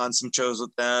 Green Light on some shows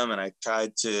with them, and I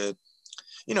tried to,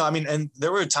 I mean, and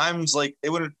there were times like they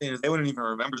wouldn't even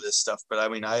remember this stuff, but I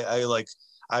mean,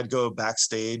 I'd go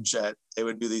backstage they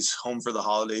would do these Home for the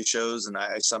Holiday shows, and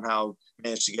I somehow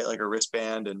managed to get like a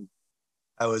wristband, and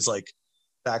I was like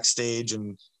backstage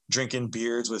and drinking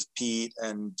beers with Pete,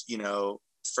 and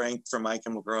Frank from My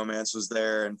Chemical Romance was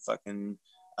there, and fucking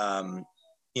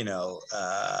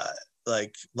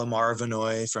like Lamar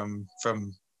Vinoy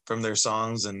from their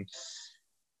songs, and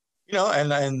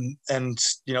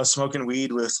smoking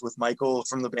weed with Michael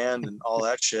from the band and all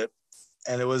that shit.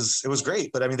 And it was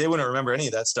great, but I mean, they wouldn't remember any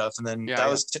of that stuff. And then that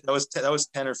was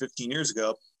 10 or 15 years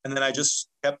ago. And then I just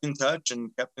kept in touch, and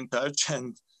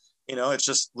it's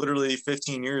just literally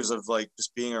 15 years of like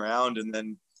just being around. And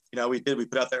then, we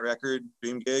put out that record,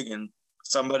 Dream Gig, and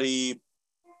somebody,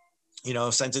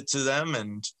 sent it to them.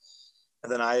 And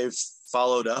then I've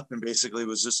followed up and basically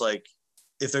was just like,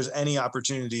 if there's any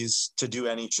opportunities to do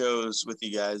any shows with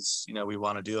you guys, we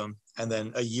want to do them. And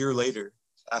then a year later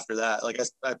after that, like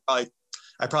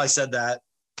I probably said that,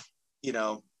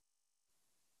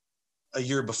 a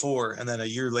year before, and then a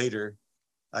year later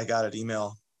I got an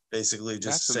email basically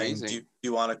just saying, do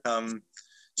you want to come?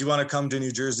 Do you want to come to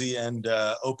New Jersey and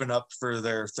open up for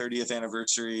their 30th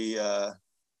anniversary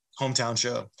hometown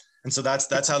show? And so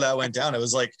that's how that went down. It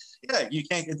was like, yeah,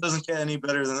 it doesn't get any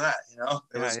better than that.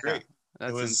 It was great.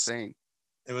 That's insane.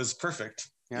 It was perfect.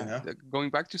 Yeah.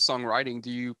 Going back to songwriting, do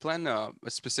you plan a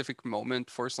specific moment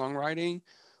for songwriting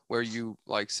where you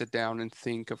like sit down and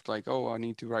think of like, oh, I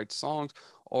need to write songs?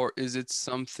 Or is it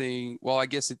something, well, I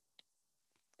guess it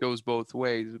goes both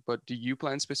ways, but do you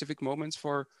plan specific moments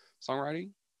for songwriting?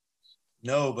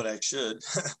 No, but I should.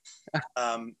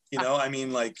 I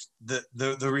mean, like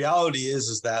the reality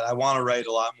is that I want to write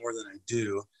a lot more than I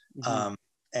do. Mm-hmm.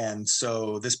 And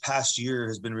so this past year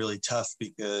has been really tough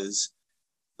because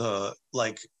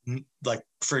like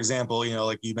for example,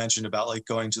 like you mentioned about like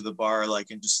going to the bar, like,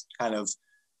 and just kind of,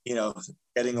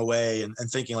 getting away and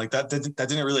thinking like that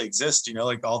didn't really exist,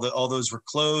 like all those were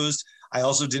closed. I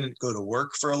also didn't go to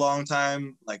work for a long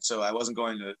time. Like, so I wasn't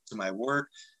going to my work.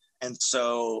 And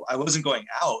so I wasn't going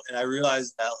out. And I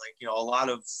realized that, like, you know,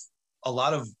 a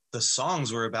lot of the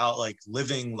songs were about like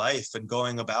living life and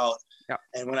going about. Yeah.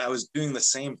 And when I was doing the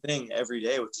same thing every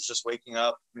day, which is just waking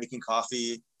up, making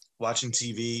coffee, watching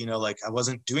TV, you know, like I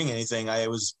wasn't doing anything. I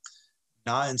was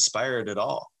not inspired at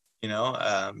all, you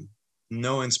know,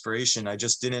 no inspiration. I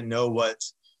just didn't know what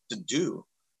to do.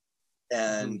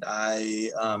 And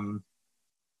I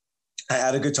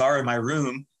had a guitar in my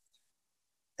room,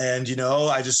 and, you know,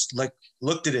 I just like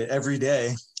looked at it every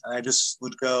day, and I just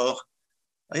would go,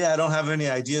 oh, yeah, I don't have any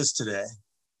ideas today,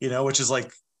 you know, which is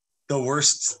like the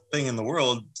worst thing in the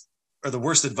world, or the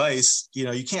worst advice. You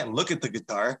know, you can't look at the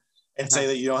guitar and say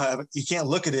that you can't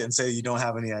look at it and say you don't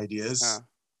have any ideas.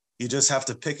 You just have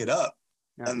to pick it up,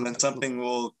 and then something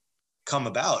will come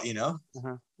about, you know?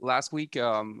 Last week,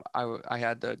 I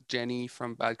had Jenny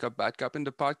from Bad Cup in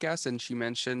the podcast, and she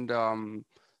mentioned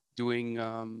doing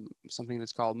something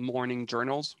that's called morning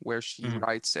journals, where she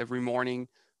writes every morning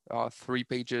 3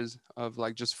 pages of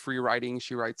like just free writing.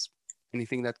 She writes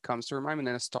anything that comes to her mind, and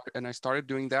then I started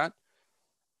doing that,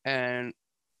 and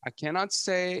I cannot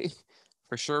say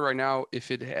for sure right now if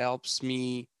it helps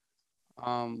me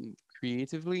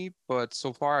creatively, but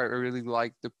so far I really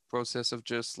like the process of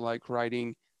just like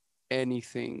writing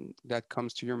anything that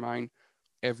comes to your mind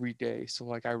every day. So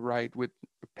like I write with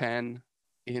a pen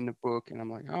in a book, and I'm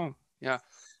like, oh yeah.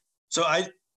 So I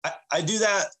do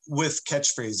that with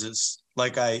catchphrases.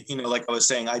 Like I was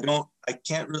saying, I don't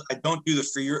do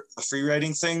the free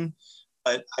writing thing,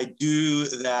 but I do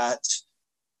that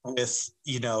with,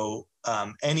 you know,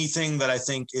 anything that I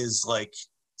think is like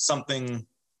something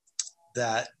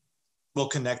that will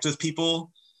connect with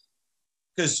people.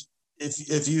 Because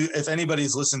if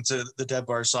anybody's listened to the Dead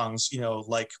Bar songs, you know,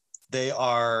 like they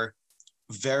are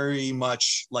very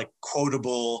much like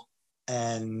quotable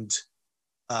and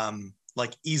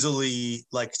like easily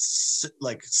like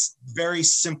very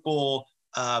simple.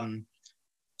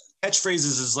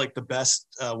 Catchphrases is like the best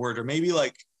word, or maybe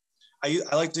like I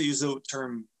like to use the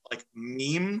term like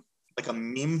meme, like a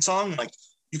meme song. Like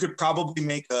you could probably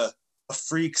make a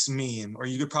Freaks meme, or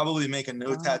you could probably make a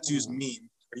No Tattoos meme,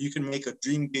 or you can make a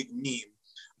Dream Gig meme,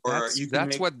 or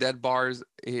that's what Dead Bars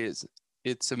is.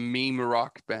 It's a meme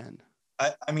rock band.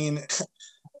 I mean,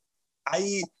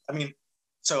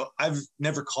 so I've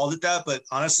never called it that, but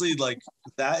honestly, like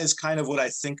that is kind of what I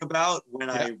think about when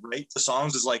I write the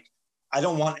songs. Is like I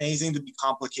don't want anything to be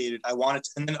complicated. I want it.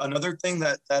 And then another thing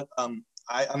that I'm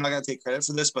not gonna take credit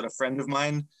for this, but a friend of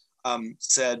mine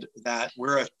said that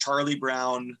we're a Charlie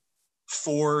Brown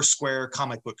 4-square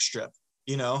comic book strip.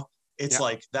 You know, it's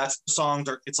like that's the song.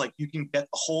 It's like you can get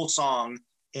the whole song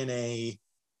in a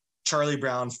Charlie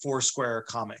Brown 4-square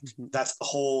comic. That's the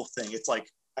whole thing. It's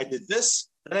like I did this,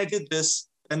 then I did this,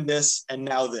 and this, and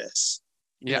now this.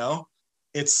 You know,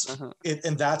 it's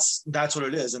and that's what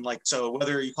it is. And like, so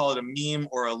whether you call it a meme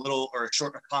or a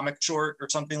comic short or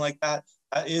something like that,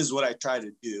 that is what I try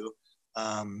to do.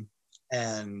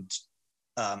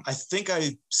 I think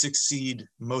I succeed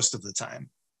most of the time,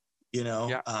 you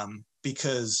know,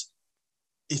 because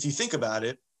if you think about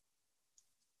it,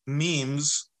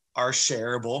 memes are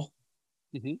shareable.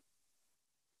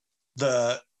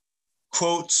 The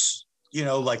quotes, you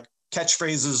know, like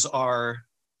catchphrases are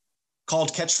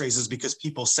called catchphrases because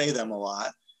people say them a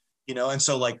lot, you know, and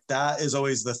so like that is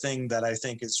always the thing that I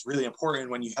think is really important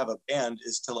when you have a band,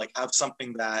 is to like have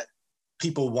something that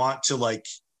people want to like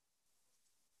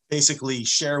basically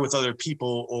share with other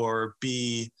people, or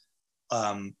be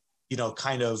you know,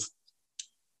 kind of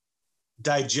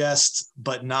digest,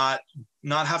 but not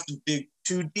have to dig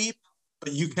too deep,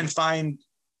 but you can find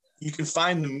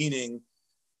the meaning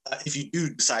if you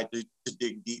do decide to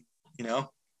dig deep, you know?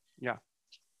 Yeah.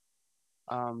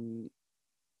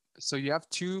 So you have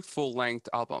 2 full-length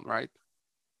album, right?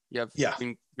 You have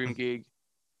Dream Gig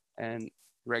and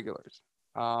Regulars.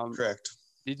 Correct.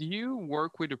 Did you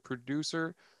work with a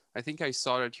producer? I think I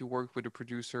saw that you worked with a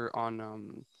producer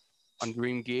on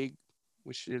Dream Gig,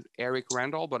 which is Eric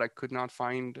Randall, but I could not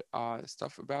find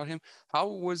stuff about him. How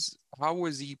was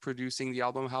he producing the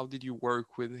album? How did you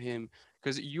work with him?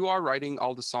 Because you are writing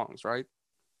all the songs, right?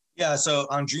 Yeah. So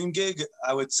on Dream Gig,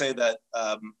 I would say that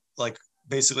like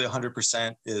basically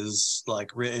 100% is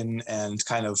like written and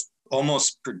kind of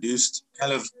almost produced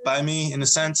kind of by me in a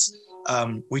sense.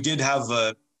 We did have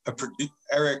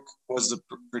Eric was the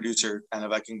producer, kind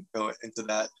of. I can go into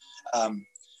that.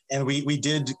 And we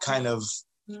did kind of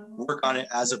work on it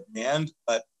as a band,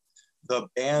 but the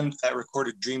band that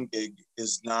recorded Dream Gig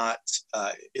is not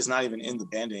even in the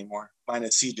band anymore,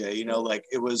 minus CJ. You know, like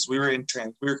we were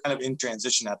kind of in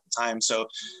transition at the time. So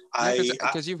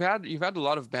because you've had a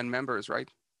lot of band members, right?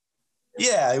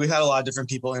 Yeah, we had a lot of different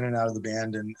people in and out of the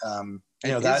band, and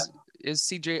is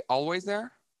CJ always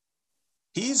there?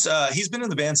 He's been in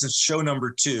the band since show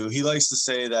number 2. He likes to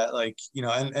say that, like, you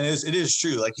know, and it is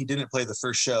true. Like, he didn't play the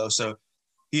first show, so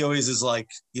he always is like,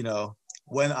 you know,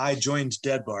 when I joined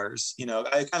Dead Bars, you know,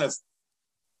 I kind of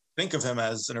think of him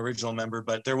as an original member,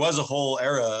 but there was a whole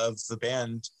era of the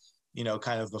band, you know,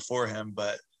 kind of before him.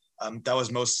 But that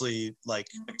was mostly like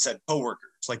I said, coworkers.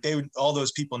 Like all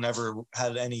those people never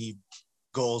had any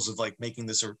goals of like making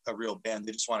this a real band.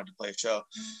 They just wanted to play a show.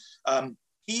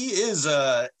 He is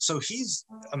so he's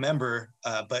a member,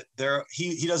 but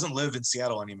he doesn't live in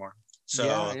Seattle anymore.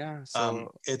 So,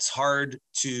 so it's hard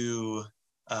to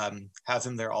have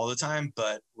him there all the time.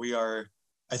 But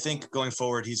I think going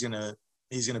forward, he's gonna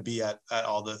be at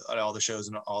all the shows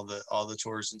and all the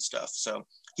tours and stuff. So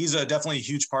he's definitely a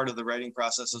huge part of the writing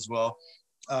process as well.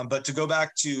 But to go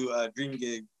back to Dream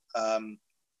Gig,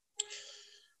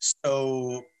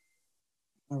 so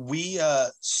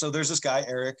there's this guy,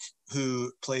 Eric,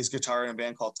 who plays guitar in a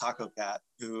band called Taco Cat,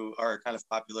 who are kind of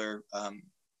popular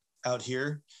out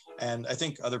here, and I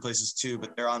think other places too,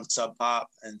 but they're on Sub Pop,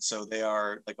 and so they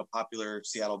are like a popular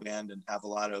Seattle band and have a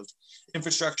lot of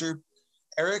infrastructure.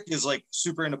 Eric is like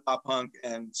super into pop punk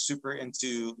and super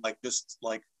into like just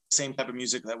like same type of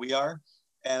music that we are.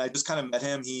 And I just kind of met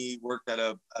him. He worked at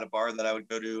a bar that I would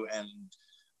go to, and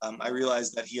I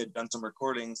realized that he had done some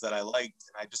recordings that I liked.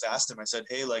 And I just asked him, I said,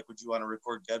 hey, like, would you want to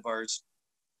record Dead Bars?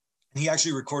 And he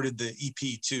actually recorded the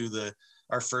EP too,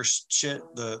 our first shit,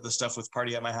 the stuff with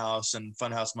Party at My House and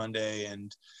Funhouse Monday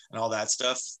and all that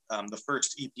stuff. The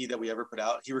first EP that we ever put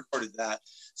out, he recorded that.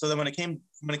 So then when it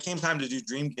came time to do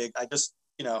Dream Gig, I just,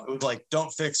 you know, it was like,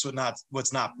 don't fix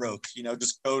what's not broke, you know,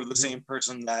 just go to the same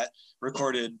person that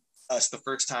recorded us the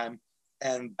first time.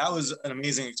 And that was an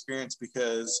amazing experience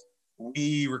because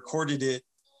we recorded it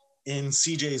in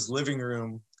CJ's living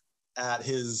room at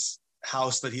his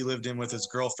house that he lived in with his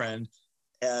girlfriend.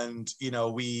 And, you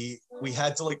know, we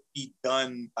had to like be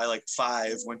done by like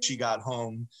 5 when she got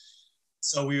home.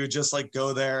 So we would just like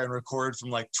go there and record from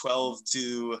like 12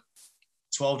 to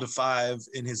 5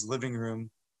 in his living room.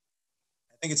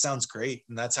 I think it sounds great.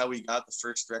 And that's how we got the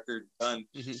first record done.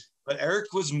 Mm-hmm. But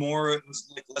Eric was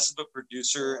like less of a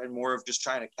producer and more of just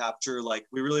trying to capture, like,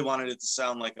 we really wanted it to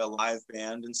sound like a live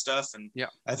band and stuff. And yeah,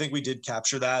 I think we did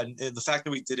capture that. And the fact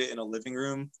that we did it in a living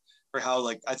room for how,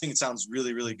 like, I think it sounds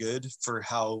really, really good for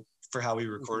how we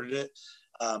recorded it.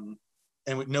 And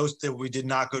we know that we did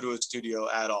not go to a studio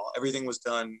at all. Everything was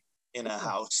done in a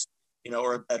house, you know,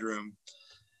 or a bedroom.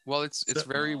 Well, it's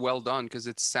very well done because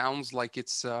it sounds like it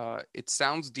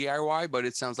sounds DIY, but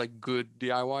it sounds like good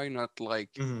DIY, not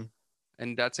like. Mm-hmm.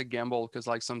 And that's a gamble because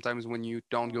like sometimes when you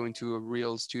don't go into a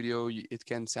real studio, it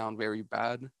can sound very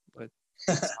bad, but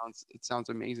it sounds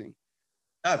amazing.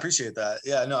 I appreciate that.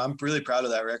 Yeah, no, I'm really proud of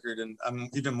that record, and I'm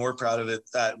even more proud of it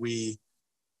that we,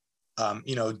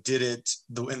 you know, did it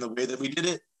in the way that we did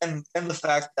it, and the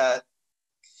fact that,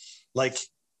 like,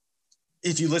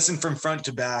 if you listen from front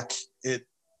to back,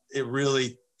 it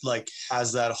really like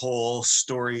has that whole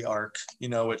story arc, you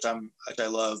know, which I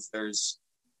love.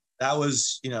 That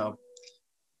was, you know,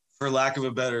 for lack of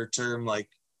a better term, like,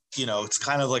 you know, it's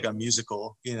kind of like a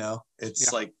musical, you know,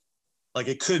 it's like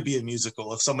it could be a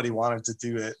musical if somebody wanted to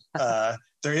do it.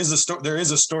 There is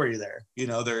a story there, you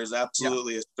know, there is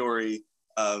absolutely a story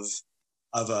of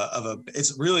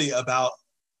it's really about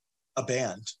a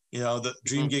band, you know, the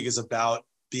Dream Gig is about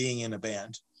being in a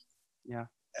band. Yeah.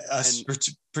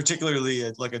 Particularly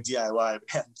like a DIY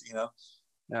band, you know.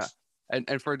 Yeah.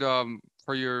 And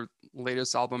for your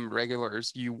latest album,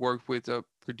 Regulars, you worked with a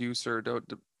producer,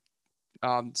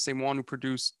 the same one who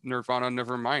produced Nirvana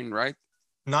Nevermind, right?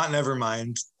 Not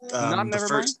Nevermind. Not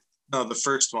Nevermind? The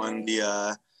first one,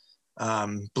 the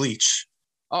Bleach.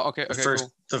 Oh, okay.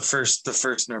 Cool. The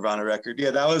first Nirvana record.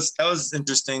 Yeah, that was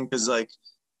interesting because, like,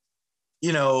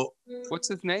 you know, what's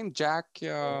his name? Jack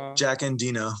Endino. Jack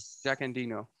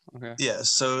Endino. Okay. Yeah,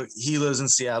 so he lives in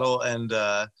Seattle, and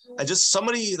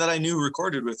somebody that I knew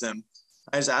recorded with him.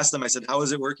 I just asked them, I said, how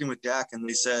was it working with Jack? And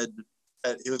they said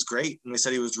that it was great. And they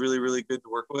said he was really, really good to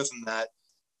work with, and that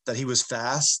he was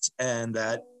fast, and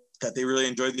that they really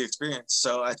enjoyed the experience.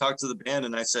 So I talked to the band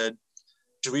and I said,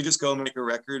 should we just go make a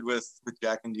record with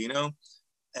Jack Endino?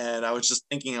 And I was just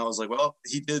thinking, I was like, well,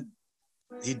 he did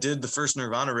the first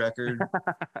Nirvana record.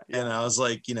 And I was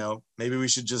like, you know, maybe we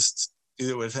should just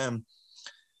do it with him.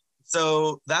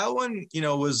 So that one, you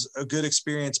know, was a good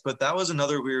experience, but that was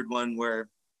another weird one where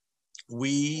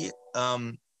we,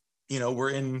 we're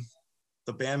in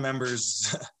the band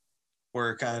members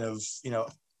were kind of,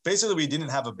 basically we didn't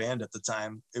have a band at the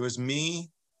time. It was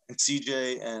me and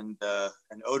CJ and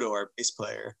Odo, our bass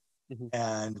player. Mm-hmm.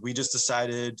 And we just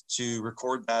decided to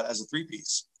record that as a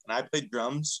 3-piece. And I played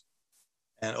drums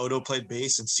and Odo played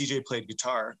bass and CJ played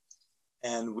guitar.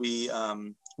 And we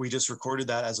just recorded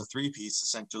that as a 3-piece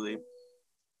essentially.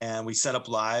 And we set up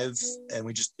live and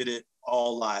we just did it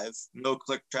all live. No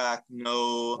click track,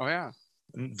 no. Oh yeah.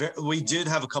 We did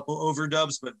have a couple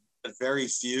overdubs, but very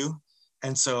few.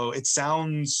 And so it's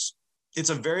a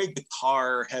very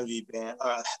guitar heavy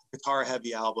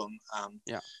album.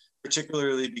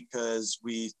 Particularly because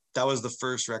that was the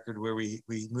first record where we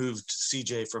moved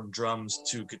CJ from drums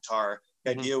to guitar.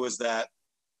 The idea was that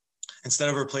instead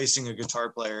of replacing a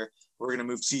guitar player, we're going to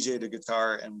move CJ to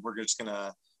guitar and we're just going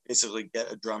to basically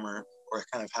get a drummer or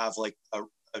kind of have like a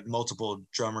multiple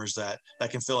drummers that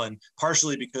can fill in,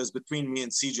 partially because between me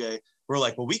and CJ, we're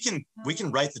like, well, we can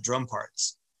write the drum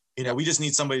parts. We just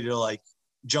need somebody to like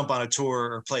jump on a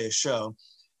tour or play a show.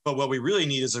 But what we really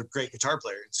need is a great guitar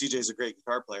player. CJ's a great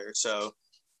guitar player. So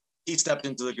he stepped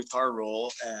into the guitar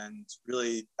role and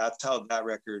really that's how that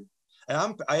record,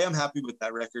 and I am happy with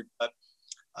that record, but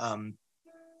I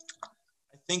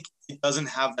think it doesn't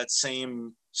have that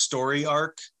same story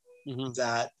arc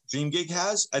that Dream Gig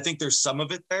has. I think there's some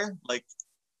of it there, like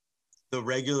the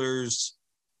regulars,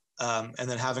 and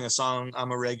then having a song,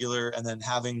 I'm a Regular, and then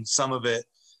having some of it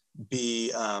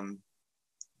be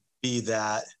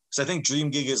that. So I think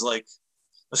Dream Gig is like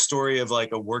a story of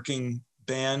like a working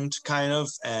band kind of,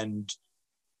 and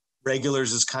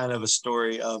Regulars is kind of a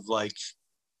story of like,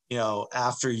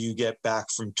 after you get back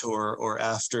from tour or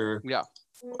after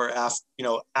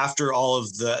all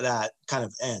of that kind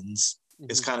of ends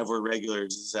is kind of where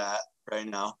Regulars is at right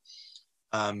now.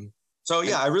 So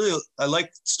yeah, I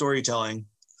like storytelling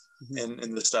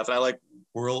in this stuff. And I like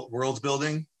world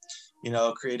building,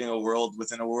 creating a world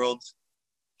within a world.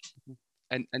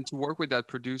 And to work with that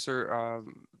producer,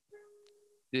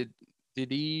 did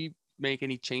he make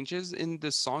any changes in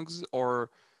the songs, or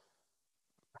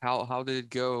how did it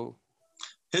go?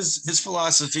 His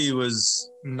philosophy was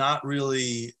not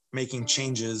really making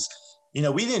changes.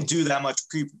 We didn't do that much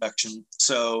pre-production,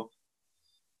 so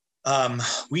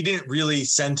we didn't really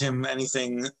send him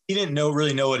anything. He didn't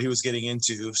really know what he was getting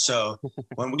into. So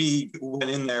when we went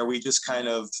in there, we just kind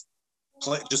of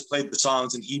played the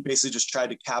songs, and he basically just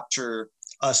tried to capture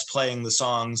us playing the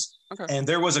songs. Okay. And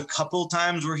there was a couple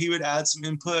times where he would add some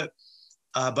input,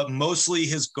 but mostly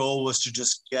his goal was to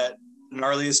just get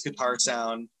gnarliest guitar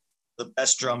sound, the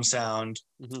best drum sound,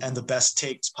 and the best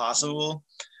takes possible.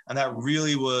 And that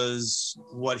really was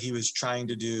what he was trying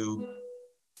to do.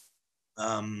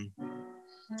 And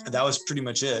that was pretty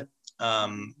much it.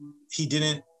 He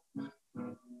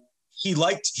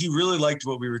really liked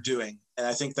what we were doing. And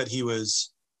I think that he was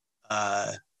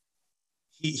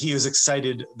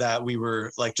excited that we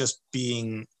were like just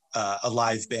being a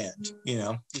live band,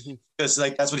 because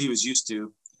like that's what he was used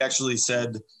to. He actually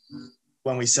said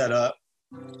when we set up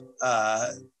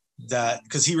that,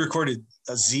 because he recorded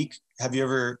a Zeke. Have you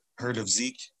ever heard of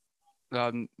Zeke?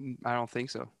 I don't think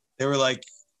so. They're like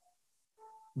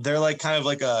kind of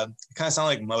sound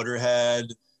like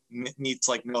Motorhead meets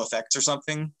like NoFX or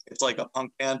something. It's like a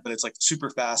punk band, but it's like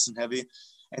super fast and heavy.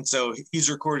 And so he's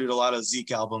recorded a lot of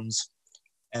Zeke albums.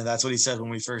 And that's what he said when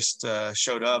we first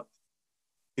showed up.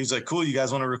 He was like, cool, you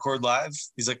guys want to record live?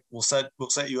 He's like, we'll set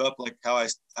you up like how I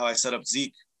set up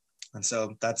Zeke. And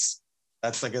so that's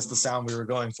I guess the sound we were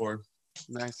going for.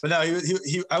 Nice. But no,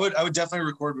 I would definitely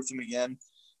record with him again.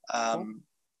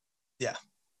 Yeah.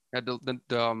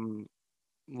 The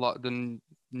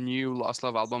new Lost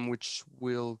Love album, which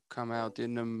will come out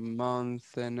in a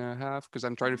month and a half, because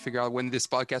I'm trying to figure out when this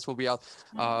podcast will be out.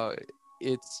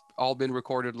 It's all been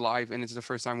recorded live, and it's the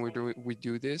first time we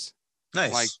do this.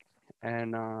 Nice.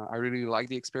 I really like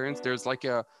the experience. There's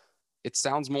it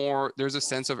sounds more. There's a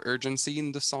sense of urgency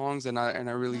in the songs, and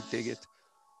I really dig it.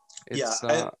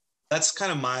 That's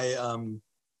kind of my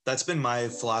that's been my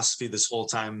philosophy this whole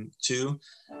time too.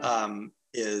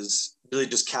 Is really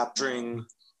just capturing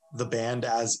the band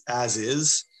as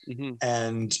is.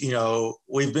 And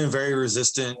we've been very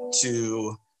resistant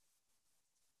to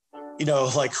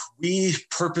we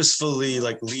purposefully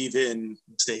leave in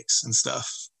mistakes and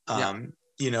stuff. For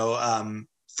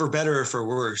better or for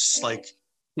worse.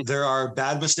 There are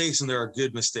bad mistakes and there are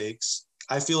good mistakes.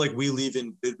 I feel like we leave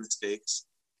in good mistakes,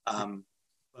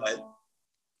 but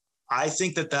I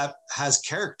think that has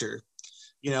character.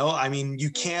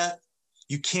 You can't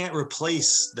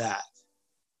replace that.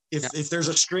 If there's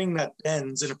a string that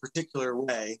bends in a particular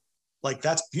way, like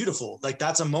that's beautiful. Like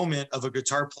that's a moment of a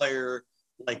guitar player,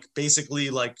 like basically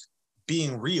like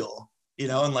being real, you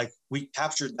know, and like we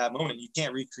captured that moment. You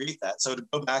can't recreate that. So to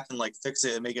go back and like fix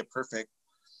it and make it perfect,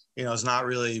 you know, is not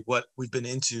really what we've been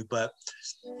into. But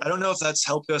I don't know if that's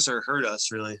helped us or hurt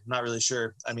us, really. I'm not really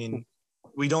sure. I mean,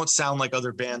 we don't sound like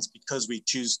other bands because we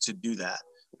choose to do that,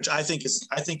 which I think is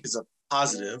a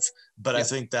positive. But I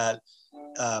think that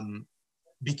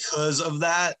because of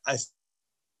that, I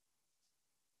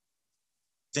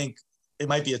think it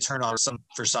might be a turn on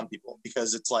for some people,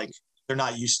 because it's like they're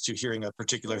not used to hearing a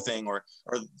particular thing, or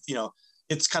you know,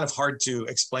 it's kind of hard to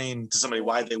explain to somebody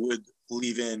why they would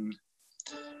leave in,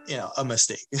 you know, a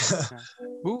mistake.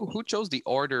 Who chose the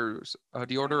order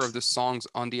of the songs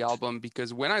on the album?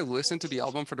 Because when I listened to the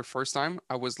album for the first time,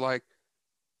 I was like,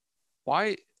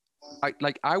 why?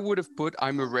 I would have put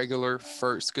I'm a Regular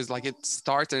first, because like it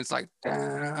starts and it's like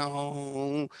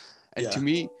down, and to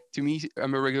me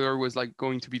I'm a Regular was like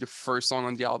going to be the first song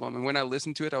on the album. And when I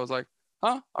listened to it, I was like,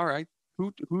 huh, all right,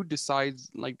 who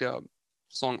decides like the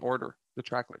song order, the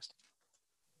track list?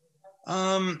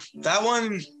 That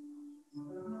one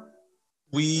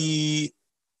we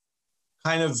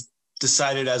kind of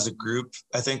decided as a group.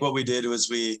 I think what we did was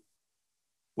we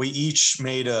each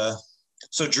made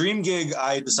so Dream Gig,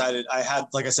 I decided I had,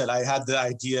 like I said, I had the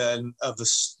idea of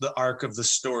the arc of the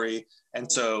story.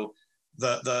 And so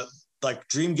the like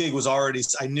Dream Gig was already,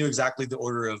 I knew exactly the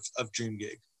order of Dream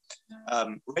Gig.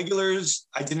 Regulars,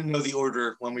 I didn't know the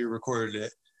order when we recorded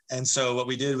it. And so what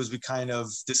we did was we kind of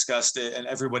discussed it, and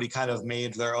everybody kind of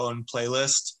made their own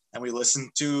playlist, and we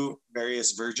listened to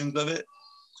various versions of it.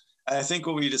 And I think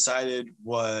what we decided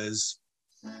was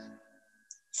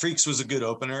Freaks was a good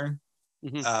opener.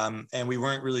 Mm-hmm. And we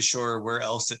weren't really sure where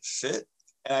else it fit.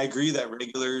 And I agree that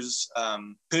Regulars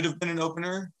could have been an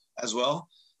opener as well,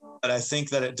 but I think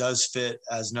that it does fit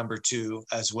as number 2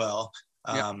 as well.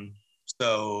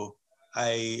 So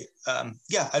I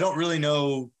don't really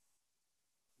know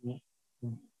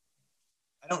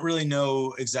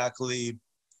exactly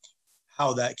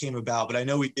how that came about, but I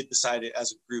know we did decide it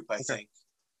as a group, I think.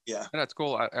 Yeah. That's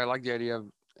cool. I like the idea of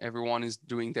everyone is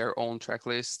doing their own track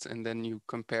list and then you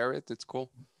compare it. It's cool.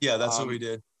 Yeah, that's what we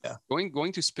did. Yeah.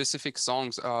 Going to specific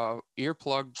songs,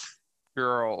 Earplug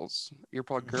Girls.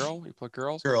 Earplug Girl? Earplug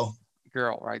Girls?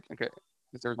 Girl, right. Okay.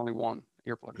 Because there's only one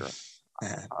Earplug Girl.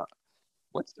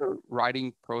 What's the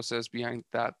writing process behind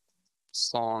that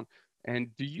song? And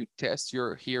do you test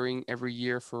your hearing every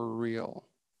year for real?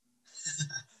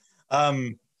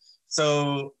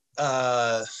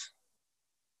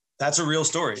 That's a real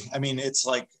story. I mean, it's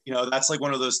like, you know, that's like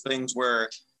one of those things where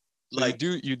like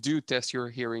you do test your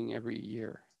hearing every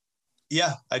year.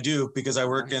 Yeah, I do, because I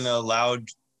work in a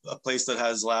place that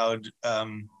has loud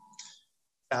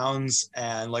sounds,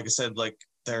 and like I said, like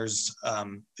there's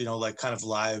you know, like kind of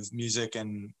live music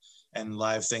and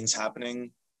live things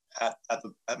happening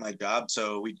at my job.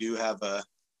 So we do have a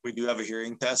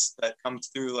hearing test that comes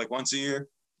through like once a year.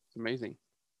 It's amazing.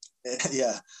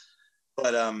 Yeah.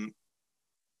 But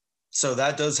so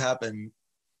that does happen.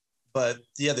 But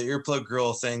yeah, the Earplug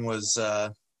Girl thing was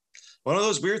one of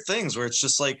those weird things where it's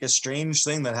just like a strange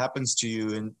thing that happens to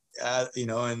you, and you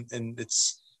know, and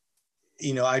it's,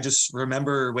 you know, I just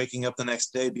remember waking up the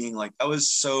next day being like, that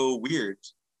was so weird,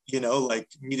 you know, like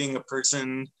meeting a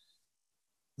person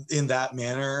in that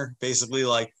manner, basically.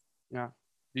 Like, yeah.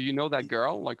 Do you know that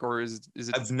girl? Like, or is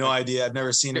it? I have no idea. I've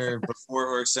never seen her before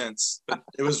or since, but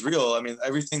it was real. I mean,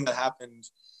 everything that happened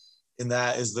in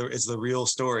that is the real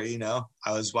story. You know,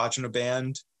 I was watching a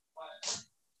band.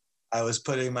 I was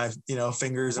putting my, you know,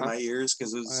 fingers in my ears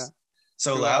because it was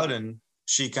so loud, and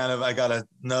I got a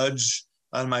nudge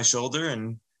on my shoulder,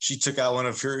 and she took out one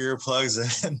of her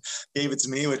earplugs and gave it to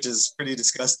me, which is pretty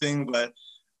disgusting. But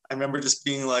I remember just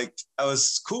being like, that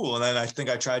was cool. And then I think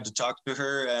I tried to talk to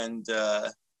her, and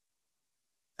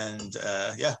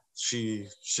yeah, she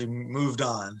moved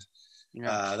on.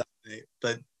 Yeah.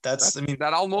 But that's, I mean,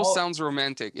 that almost sounds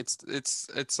romantic.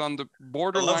 It's on the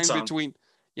borderline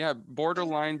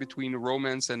between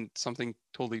romance and something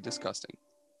totally disgusting.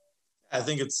 I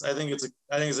think it's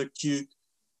a cute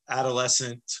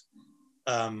adolescent,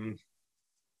 you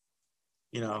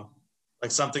know,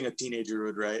 like something a teenager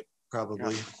would write,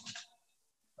 probably.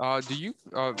 Yeah. Do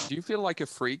you feel like a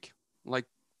freak? Like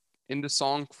in the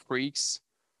song Freaks,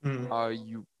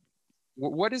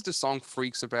 what is the song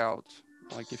Freaks about?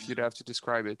 Like, if you'd have to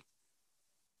describe it.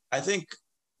 I think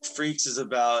Freaks is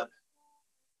about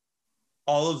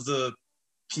all of the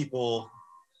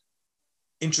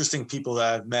interesting people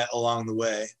that I've met along the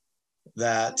way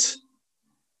that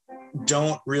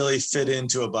don't really fit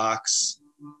into a box,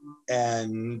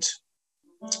 and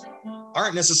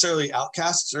aren't necessarily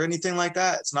outcasts or anything like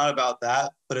that. It's not about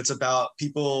that, but it's about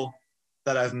people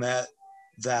that I've met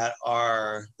that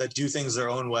do things their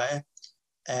own way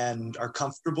and are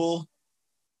comfortable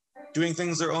doing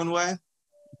things their own way.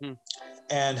 Mm-hmm.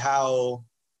 And how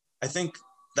I think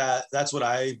that's what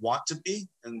I want to be.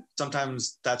 And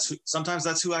sometimes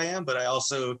that's who I am, but I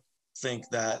also think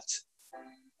that,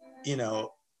 you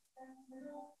know,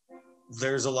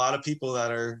 there's a lot of people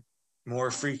that are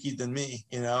more freaky than me,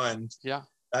 you know, and yeah,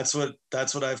 that's what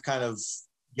I've kind of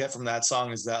get from that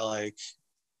song, is that like,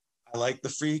 I like the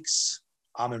freaks.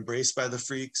 I'm embraced by the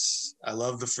freaks. I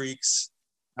love the freaks.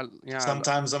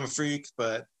 Sometimes I'm a freak,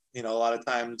 but you know, a lot of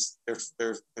times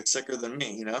they're sicker than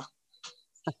me, you know.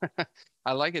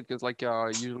 I like it because like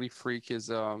usually freak is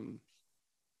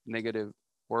negative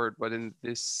word, but in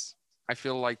this, I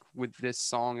feel like with this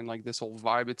song and like this whole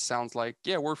vibe, it sounds like,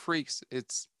 yeah, we're freaks.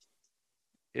 It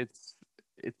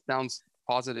sounds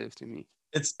positive to me.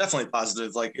 It's definitely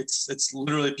positive. Like it's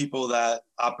literally people that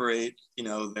operate, you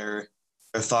know, their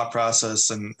thought process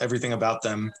and everything about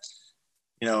them.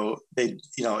 You know,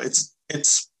 it's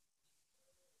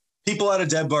people at a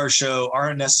Dead Bar show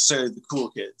aren't necessarily the cool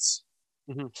kids.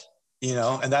 Mm-hmm. You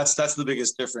know, and that's the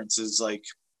biggest difference, is like,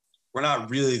 we're not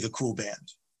really the cool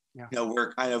band. Yeah. You know,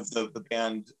 we're kind of the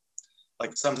band,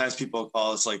 like sometimes people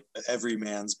call us like the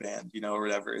everyman's band, you know, or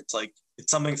whatever. It's like, it's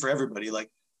something for everybody.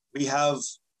 Like we have,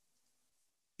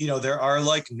 you know, there are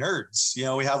like nerds, you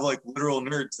know, we have like literal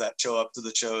nerds that show up to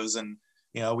the shows, and,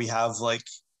 you know, we have like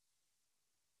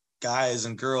guys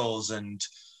and girls and,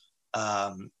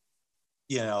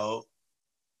 you know,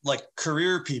 like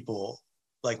career people,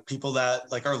 like people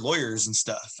that like are lawyers and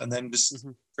stuff. And then just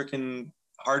freaking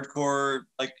hardcore,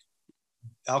 like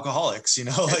alcoholics, you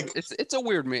know, like it's a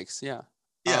weird mix. Yeah.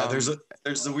 Yeah. There's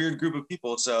a weird group of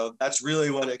people. So that's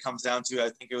really what it comes down to. I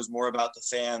think it was more about the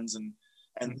fans, and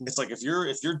it's like, if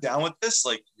you're down with this,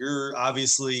 like, you're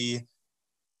obviously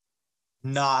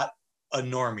not a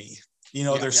normie, you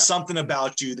know. There's something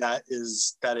about you that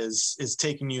is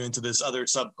taking you into this other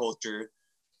subculture.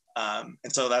 And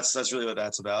so that's really what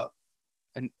that's about.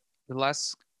 And the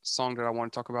last song that I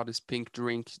want to talk about is Pink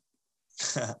Drink.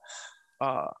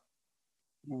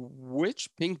 Which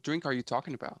Pink Drink are you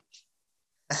talking about?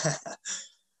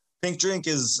 Pink Drink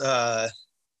is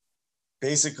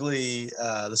basically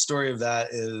the story of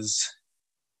that is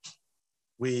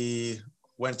we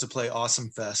went to play Awesome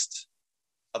Fest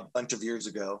a bunch of years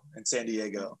ago in San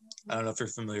Diego. I don't know if you're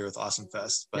familiar with Awesome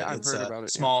Fest, but yeah, it's heard about it,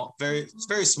 small, very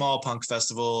small punk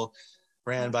festival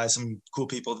ran by some cool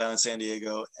people down in San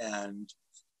Diego, and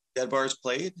Dead Bars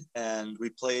played, and we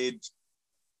played,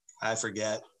 I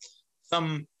forget,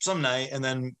 some night, and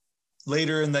then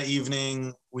later in the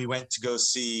evening we went to go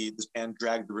see this band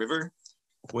Drag the River,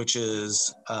 which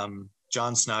is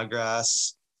John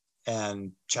Snodgrass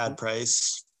and Chad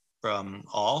Price from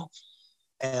All,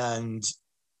 and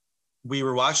we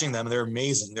were watching them. They're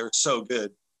amazing. They were so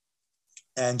good.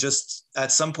 And just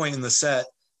at some point in the set,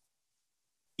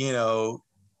 you know,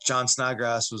 John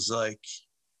Snodgrass was like,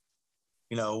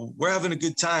 you know, we're having a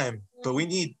good time, but we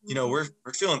need, you know, we're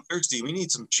feeling thirsty. We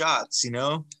need some shots, you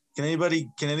know. Can anybody,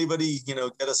 you know,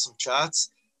 get us some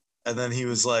shots? And then he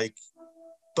was like,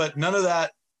 but none of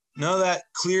that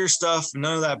clear stuff,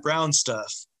 none of that brown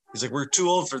stuff. He's like, we're too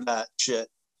old for that shit.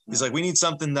 He's like, we need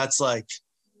something that's like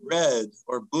red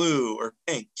or blue or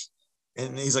pink.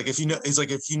 And he's like, if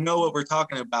you know what we're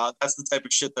talking about, that's the type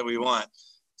of shit that we want.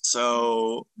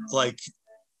 So like,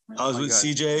 I was with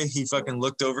CJ, he fucking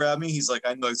looked over at me. He's like,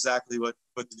 I know exactly what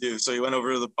to do. So he went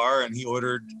over to the bar and he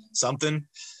ordered something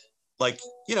like,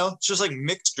 you know, it's just like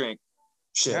mixed drink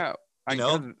shit. Yeah,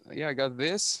 I got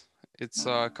this. It's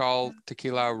called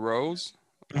Tequila Rose,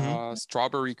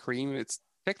 strawberry cream. It's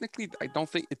technically, I don't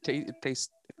think it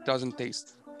doesn't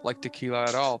taste like tequila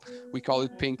at all. We call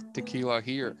it pink tequila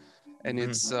here. And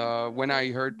it's when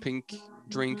I heard Pink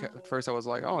Drink at first, I was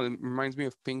like, oh, it reminds me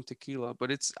of pink tequila.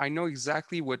 But I know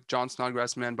exactly what John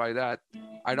Snodgrass meant by that.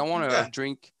 I don't want to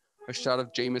drink a shot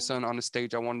of Jameson on the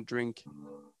stage. I want to drink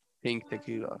pink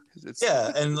tequila.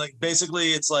 And like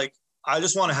basically it's like, I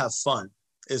just want to have fun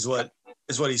is what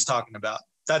he's talking about.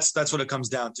 That's what it comes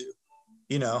down to,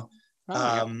 you know.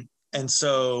 And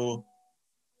so,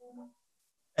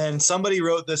 and somebody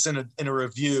wrote this in a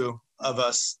review of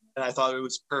us, and I thought it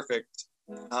was perfect.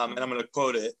 And I'm going to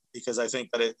quote it because I think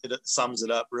that it sums it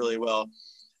up really well,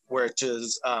 which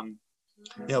is, you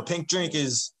know, Pink Drink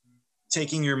is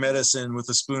taking your medicine with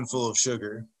a spoonful of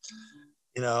sugar,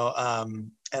 you know.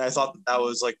 And I thought that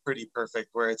was like pretty perfect,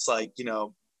 where it's like, you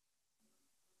know,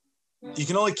 you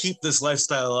can only keep this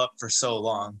lifestyle up for so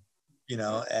long, you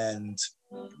know, and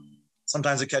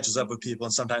sometimes it catches up with people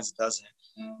and sometimes it doesn't.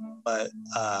 But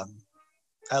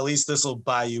at least this will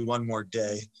buy you one more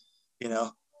day, you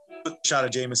know. Put a shot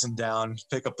of Jameson down,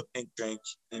 pick up the pink drink,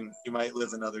 and you might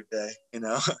live another day, you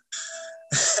know.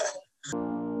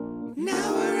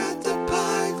 Now we're at the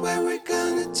part where we're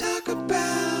gonna talk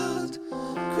about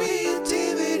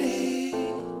creativity.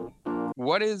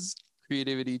 What is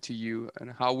creativity to you,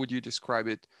 and how would you describe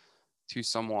it to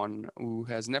someone who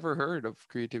has never heard of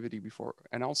creativity before?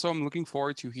 And also, I'm looking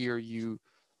forward to hear you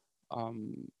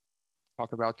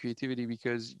talk about creativity,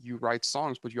 because you write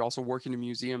songs, but you also work in a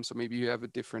museum, so maybe you have a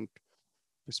different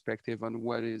perspective on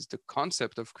what is the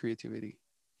concept of creativity.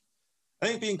 I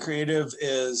think being creative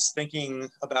is thinking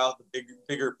about the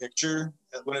bigger picture.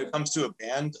 When it comes to a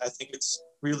band, I think it's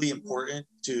really important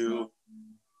to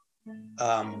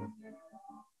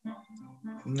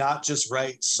not just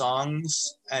write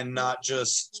songs and not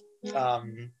just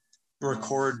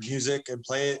record music and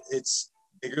play it. It's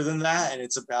bigger than that, and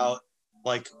it's about,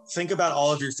 like, think about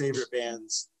all of your favorite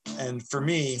bands. And for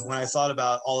me, when I thought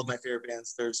about all of my favorite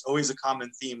bands, there's always a common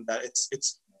theme that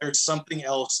there's something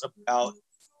else about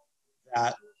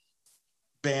that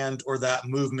band or that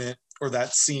movement or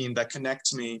that scene that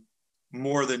connects me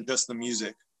more than just the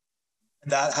music.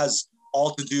 And that has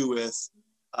all to do with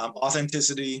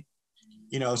authenticity,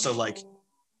 you know. So like,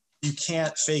 you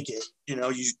can't fake it, you know.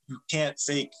 You can't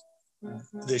fake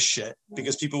this shit,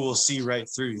 because people will see right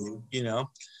through you, you know.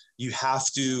 It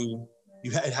has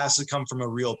to come from a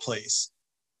real place.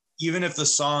 Even if the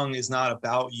song is not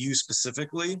about you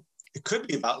specifically, it could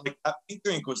be about, like, that pink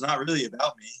drink was not really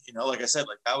about me, you know. Like I said,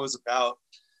 like, that was about,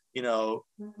 you know,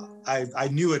 I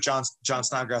knew what John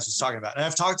Snodgrass was talking about, and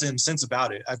I've talked to him since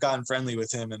about it. I've gotten friendly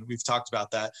with him and we've talked about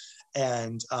that.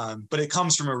 And but it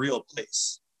comes from a real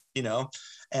place, you know.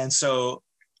 And so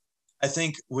I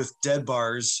think with Dead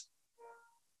Bars,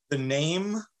 the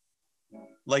name,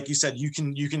 like you said, you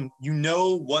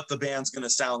know what the band's going to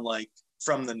sound like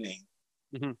from the name.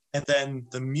 Mm-hmm. And then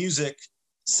the music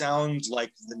sounds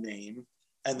like the name,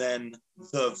 and then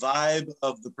the vibe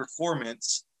of the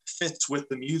performance fits with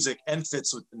the music and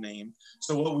fits with the name.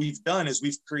 So what we've done is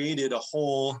we've created a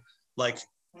whole, like,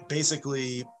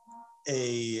 basically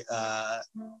a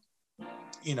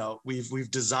you know, we've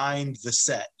designed the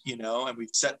set, you know, and we've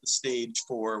set the stage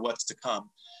for what's to come.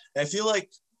 And I feel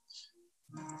like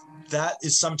that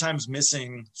is sometimes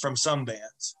missing from some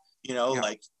bands, you know. Yeah.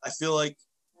 Like, I feel like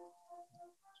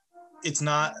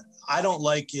I don't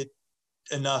like it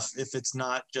enough if it's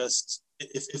not just,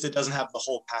 if it doesn't have the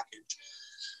whole package.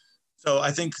 So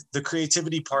I think the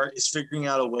creativity part is figuring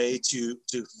out a way to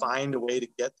find a way to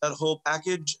get that whole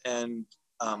package and,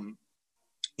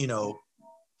 you know,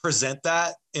 present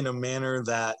that in a manner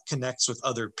that connects with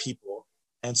other people.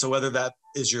 And so whether that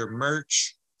is your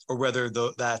merch or whether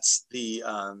that's the,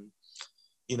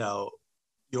 you know,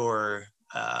 your,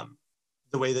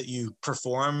 the way that you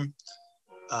perform,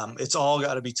 it's all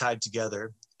got to be tied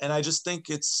together. And I just think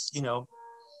it's, you know,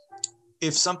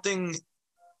 if something,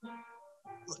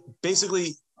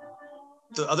 basically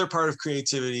the other part of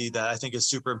creativity that I think is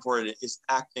super important is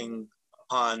acting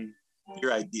upon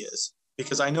your ideas.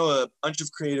 Because I know a bunch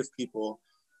of creative people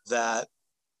that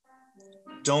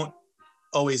don't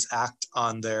always act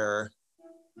on their,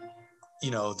 you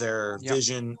know, their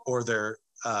vision or their,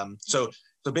 so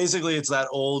basically it's that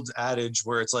old adage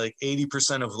where it's like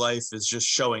 80% of life is just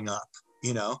showing up,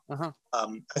 you know. Uh-huh.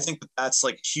 I think that's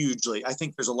like hugely, I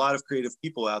think there's a lot of creative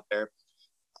people out there.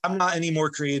 I'm not any more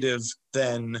creative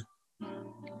than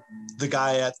the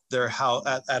guy at their house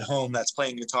at home that's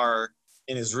playing guitar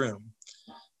in his room.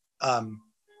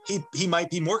 He might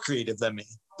be more creative than me,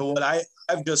 but what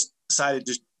I've just decided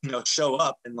to, you know, show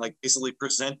up and like basically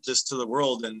present this to the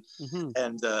world and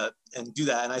and do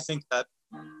that. And I think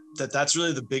that's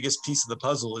really the biggest piece of the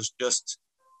puzzle, is just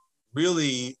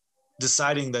really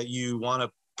deciding that you want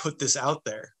to put this out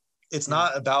there. It's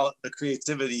not about the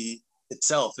creativity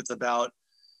itself. It's about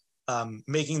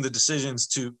making the decisions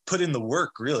to put in the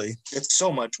work. Really, it's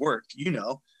so much work, you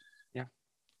know. Yeah.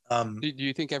 Do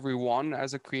you think everyone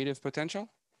has a creative potential?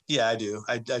 Yeah, I do.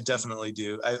 I definitely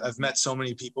do. I've met so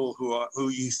many people who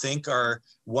you think are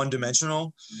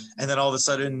one-dimensional, and then all of a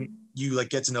sudden you like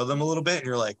get to know them a little bit, and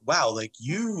you're like, wow, like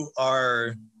you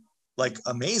are like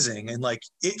amazing, and like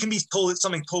it can be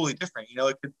something totally different. You know,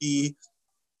 it could be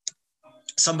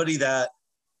somebody that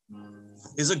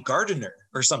is a gardener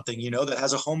or something, you know, that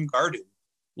has a home garden,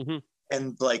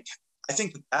 and like I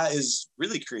think that is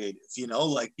really creative, you know,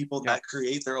 like people that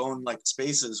create their own like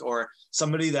spaces, or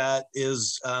somebody that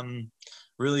is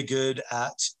really good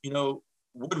at, you know,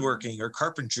 woodworking or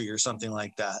carpentry or something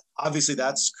like that. Obviously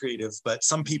that's creative, but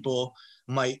some people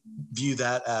might view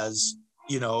that as,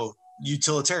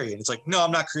 utilitarian. It's like, no,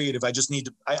 I'm not creative. I just need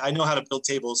to, I know how to build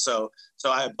tables. So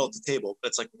I built the table, but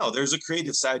it's like, no, there's a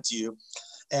creative side to you.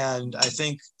 And I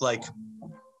think like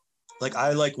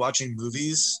I like watching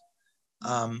movies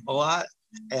a lot.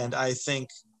 And I think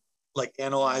like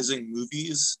analyzing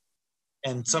movies,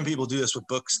 and some people do this with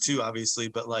books too, obviously,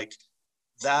 but like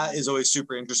that is always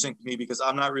super interesting to me because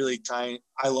I'm not really I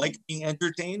like being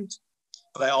entertained,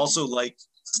 but I also like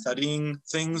studying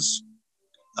things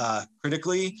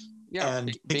critically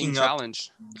and being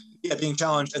challenged. Being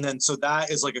challenged. And then, so that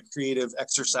is like a creative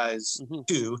exercise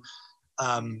too,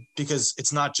 because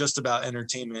it's not just about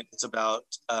entertainment. It's about,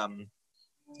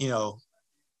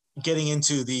 getting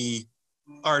into the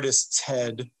artist's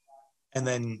head and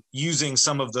then using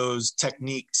some of those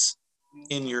techniques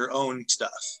in your own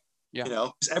stuff. Yeah.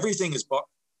 Because everything is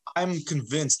I'm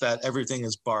convinced that everything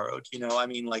is borrowed. I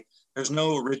mean, like there's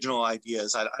no original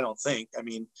ideas. I don't think. I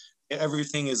mean,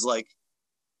 everything is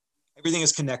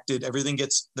connected.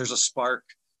 There's a spark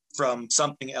from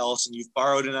something else, and you've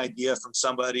borrowed an idea from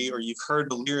somebody, or you've heard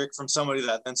the lyric from somebody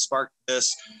that then sparked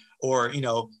this, or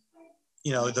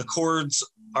the chords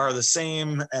are the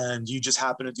same and you just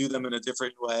happen to do them in a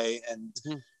different way, and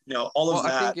all of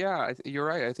that. I think you're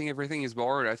right. I think everything is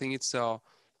borrowed. I think it's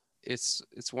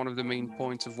one of the main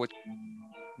points of what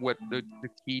the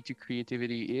key to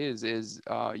creativity is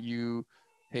you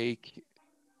take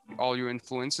all your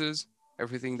influences,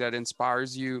 everything that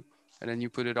inspires you, and then you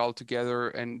put it all together.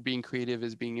 And being creative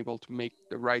is being able to make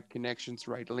the right connections,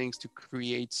 right links to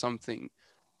create something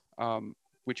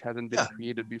which hasn't been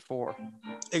created before.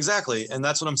 Exactly. And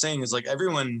that's what I'm saying is like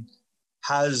everyone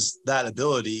has that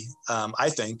ability, I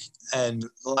think. And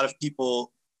a lot of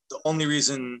people, the only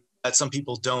reason that some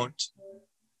people don't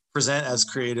present as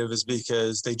creative is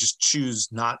because they just choose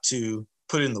not to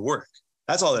put in the work.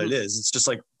 That's all that it is. It's just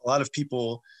like a lot of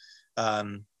people, I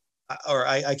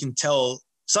can tell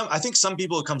I think some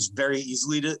people it comes very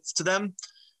easily to them.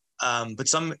 But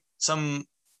some,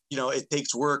 it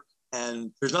takes work,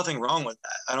 and there's nothing wrong with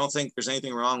that. I don't think there's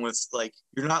anything wrong with like,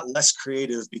 you're not less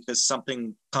creative because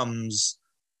something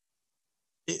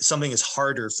is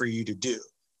harder for you to do.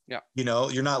 Yeah.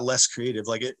 You're not less creative.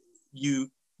 Like you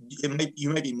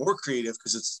might be more creative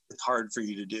because it's hard for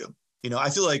you to do. I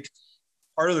feel like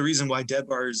part of the reason why Dead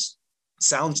Bars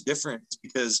sounds different is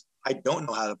because I don't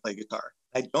know how to play guitar.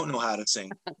 I don't know how to sing.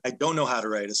 I don't know how to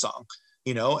write a song,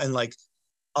 and like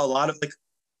a lot of like,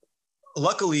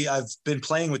 luckily I've been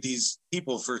playing with these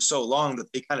people for so long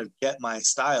that they kind of get my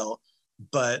style,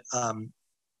 but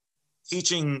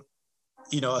teaching,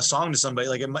 a song to somebody,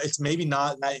 like it's maybe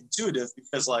not that intuitive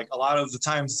because like a lot of the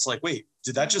times it's like, wait,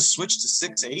 did that just switch to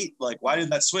 6/8? Like, why did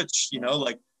that switch?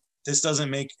 Like this doesn't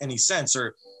make any sense.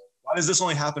 Or why does this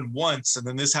only happen once and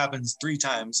then this happens 3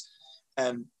 times?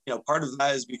 And, part of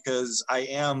that is because I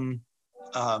am,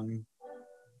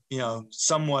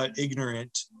 somewhat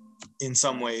ignorant in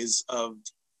some ways of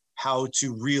how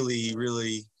to really,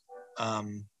 really,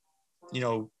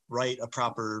 write a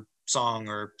proper song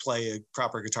or play a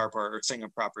proper guitar part or sing a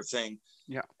proper thing.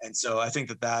 Yeah. And so I think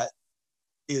that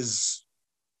is,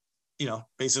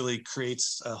 basically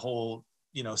creates a whole,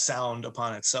 sound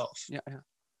upon itself. Yeah. Do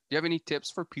you have any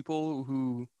tips for people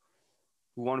who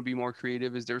want to be more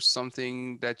creative? Is there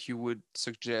something that you would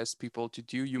suggest people to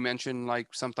do? You mentioned like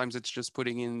sometimes it's just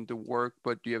putting in the work,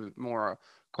 but do you have more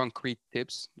concrete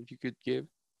tips that you could give?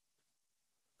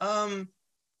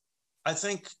 I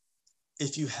think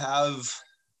if you have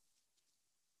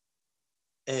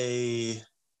a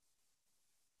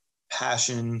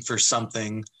passion for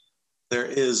something, there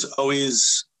is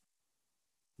always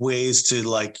ways to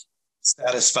like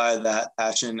satisfy that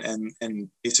passion and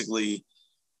basically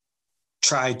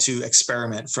try to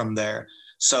experiment from there.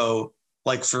 So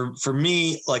like for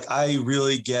me, like I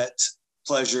really get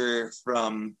pleasure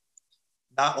from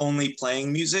not only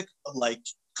playing music, but like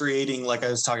creating, like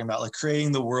I was talking about, like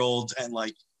creating the world and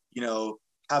like,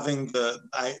 having the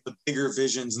bigger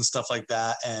visions and stuff like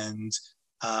that. And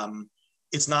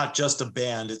it's not just a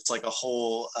band, it's like a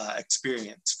whole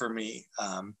experience for me.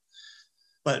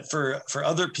 But for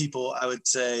other people, I would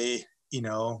say,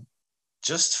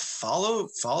 just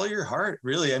follow your heart,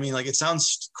 really. I mean, like it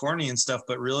sounds corny and stuff,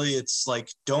 but really it's like,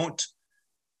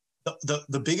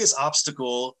 the biggest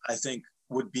obstacle I think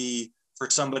would be for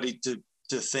somebody to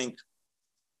think,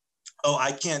 oh,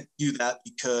 I can't do that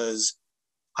because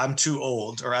I'm too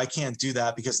old, or I can't do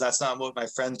that because that's not what my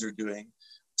friends are doing.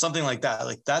 Something like that.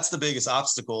 Like that's the biggest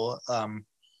obstacle.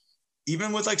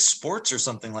 Even with like sports or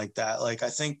something like that. Like I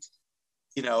think,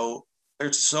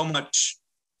 there's so much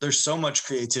there's so much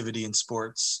creativity in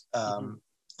sports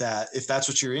that if that's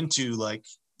what you're into, like,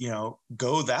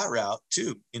 go that route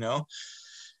too,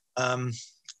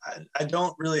 I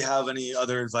don't really have any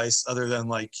other advice other than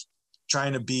like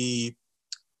trying to be,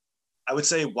 I would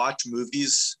say, watch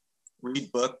movies,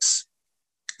 read books,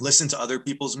 listen to other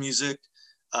people's music,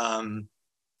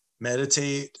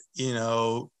 meditate,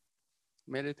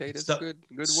 Meditate is a good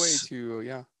way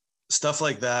to, stuff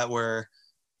like that, where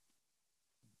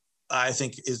I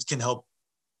think it can help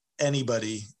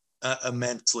anybody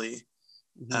immensely,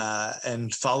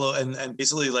 and follow and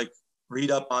basically like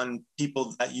read up on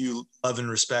people that you love and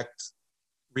respect.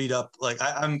 Read up, like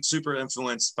I'm super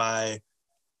influenced by,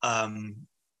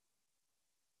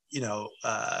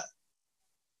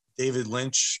 David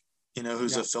Lynch,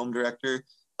 who's a film director.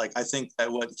 Like, I think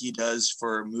that what he does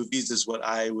for movies is what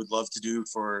I would love to do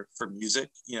for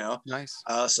music, Nice.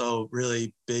 I also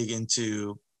really big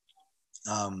into,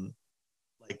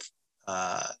 like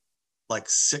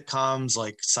sitcoms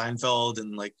like Seinfeld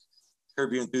and like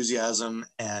Curb Your Enthusiasm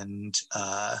and,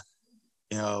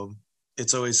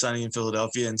 It's Always Sunny in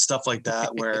Philadelphia and stuff like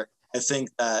that, where I think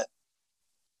that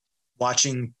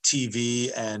watching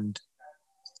TV and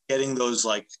getting those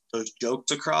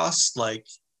jokes across, like,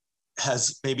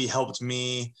 has maybe helped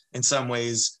me in some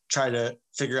ways try to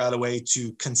figure out a way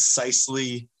to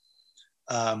concisely,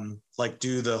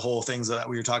 do the whole things that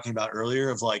we were talking about earlier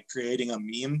of like creating a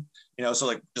meme, so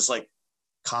like just like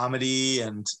comedy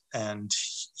and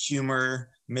humor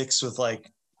mixed with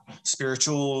like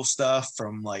spiritual stuff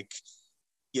from like,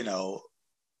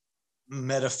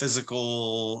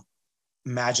 metaphysical,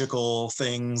 magical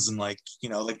things, and like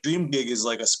Dream Gig is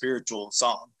like a spiritual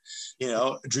song.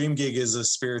 Dream Gig is a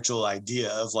spiritual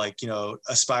idea of like,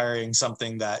 aspiring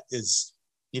something that is,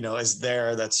 is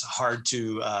there, that's hard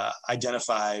to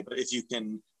identify, but if you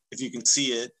can see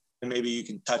it, then maybe you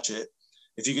can touch it.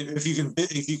 If you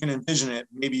can envision it,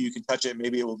 maybe you can touch it,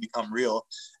 maybe it will become real.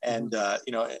 And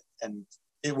and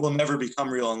it will never become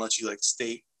real unless you like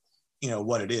state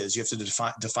what it is. You have to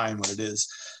define what it is.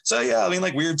 So yeah, I mean,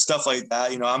 like weird stuff like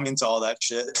that, I'm into all that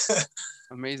shit.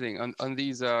 Amazing. On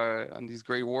these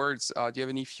great words, do you have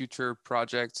any future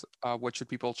projects? What should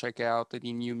people check out?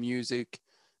 Any new music,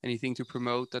 anything to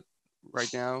promote that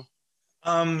right now?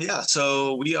 Yeah,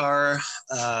 so we are,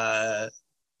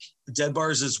 Dead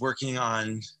Bars is working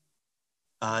on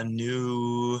a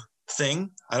new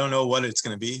thing. I don't know what it's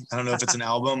going to be. I don't know if it's an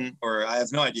album or I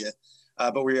have no idea.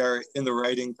 But we are in the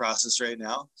writing process right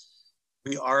now.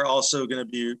 We are also going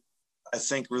to be, I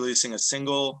think, releasing a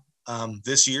single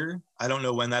this year. I don't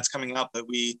know when that's coming out, but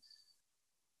I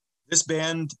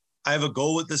have a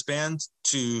goal with this band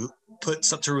to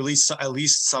release at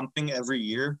least something every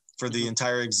year for the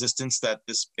entire existence that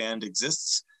this band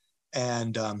exists.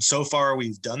 And so far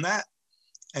we've done that.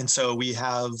 And so we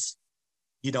have,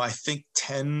 I think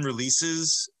 10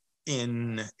 releases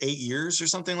in 8 years or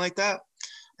something like that.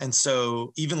 And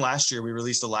so even last year we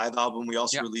released a live album. We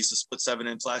also released a split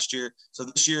 7-inch last year. So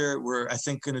this year we're, I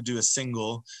think, going to do a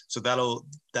single. So that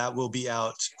will be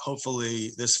out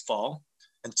hopefully this fall.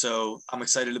 And so I'm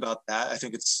excited about that. I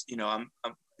think it's,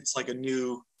 it's like a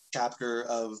new chapter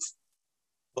of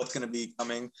what's going to be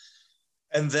coming.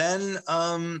 And then,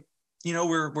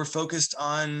 we're focused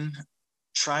on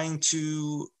trying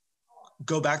to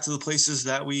go back to the places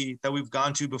that we've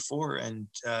gone to before, and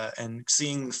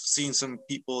seeing some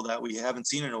people that we haven't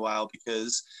seen in a while,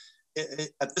 because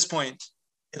at this point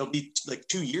it'll be like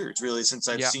 2 years really since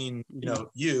I've seen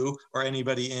you or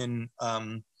anybody in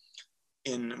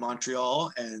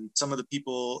Montreal, and some of the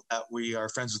people that we are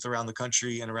friends with around the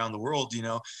country and around the world.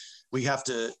 We have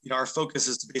to, our focus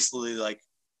is to basically like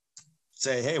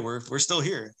say, hey, we're still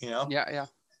here. Yeah.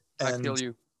 I feel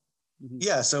you.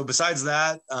 Yeah. So besides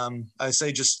that, I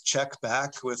say just check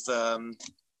back with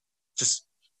just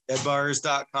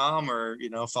deadbars.com, or,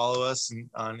 follow us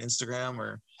on Instagram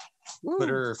or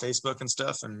Twitter or Facebook and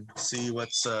stuff, and see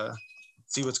what's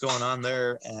going on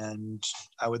there. And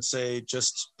I would say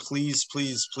just please,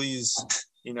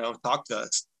 talk to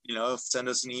us, send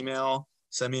us an email,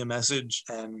 send me a message,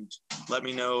 and let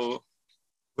me know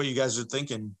what you guys are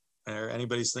thinking, or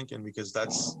anybody's thinking, because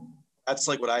that's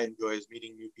like what I enjoy, is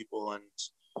meeting new people and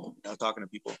talking to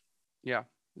people. Yeah,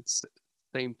 it's the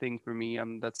same thing for me.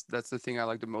 That's the thing I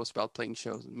like the most about playing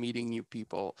shows, meeting new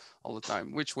people all the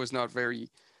time, which is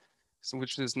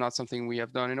not something we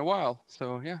have done in a while.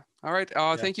 So yeah. All right.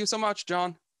 Thank you so much,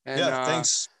 John. And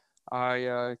thanks.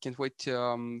 I can't wait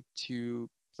to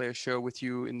play a show with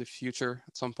you in the future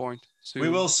at some point soon. We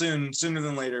will sooner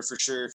than later, for sure.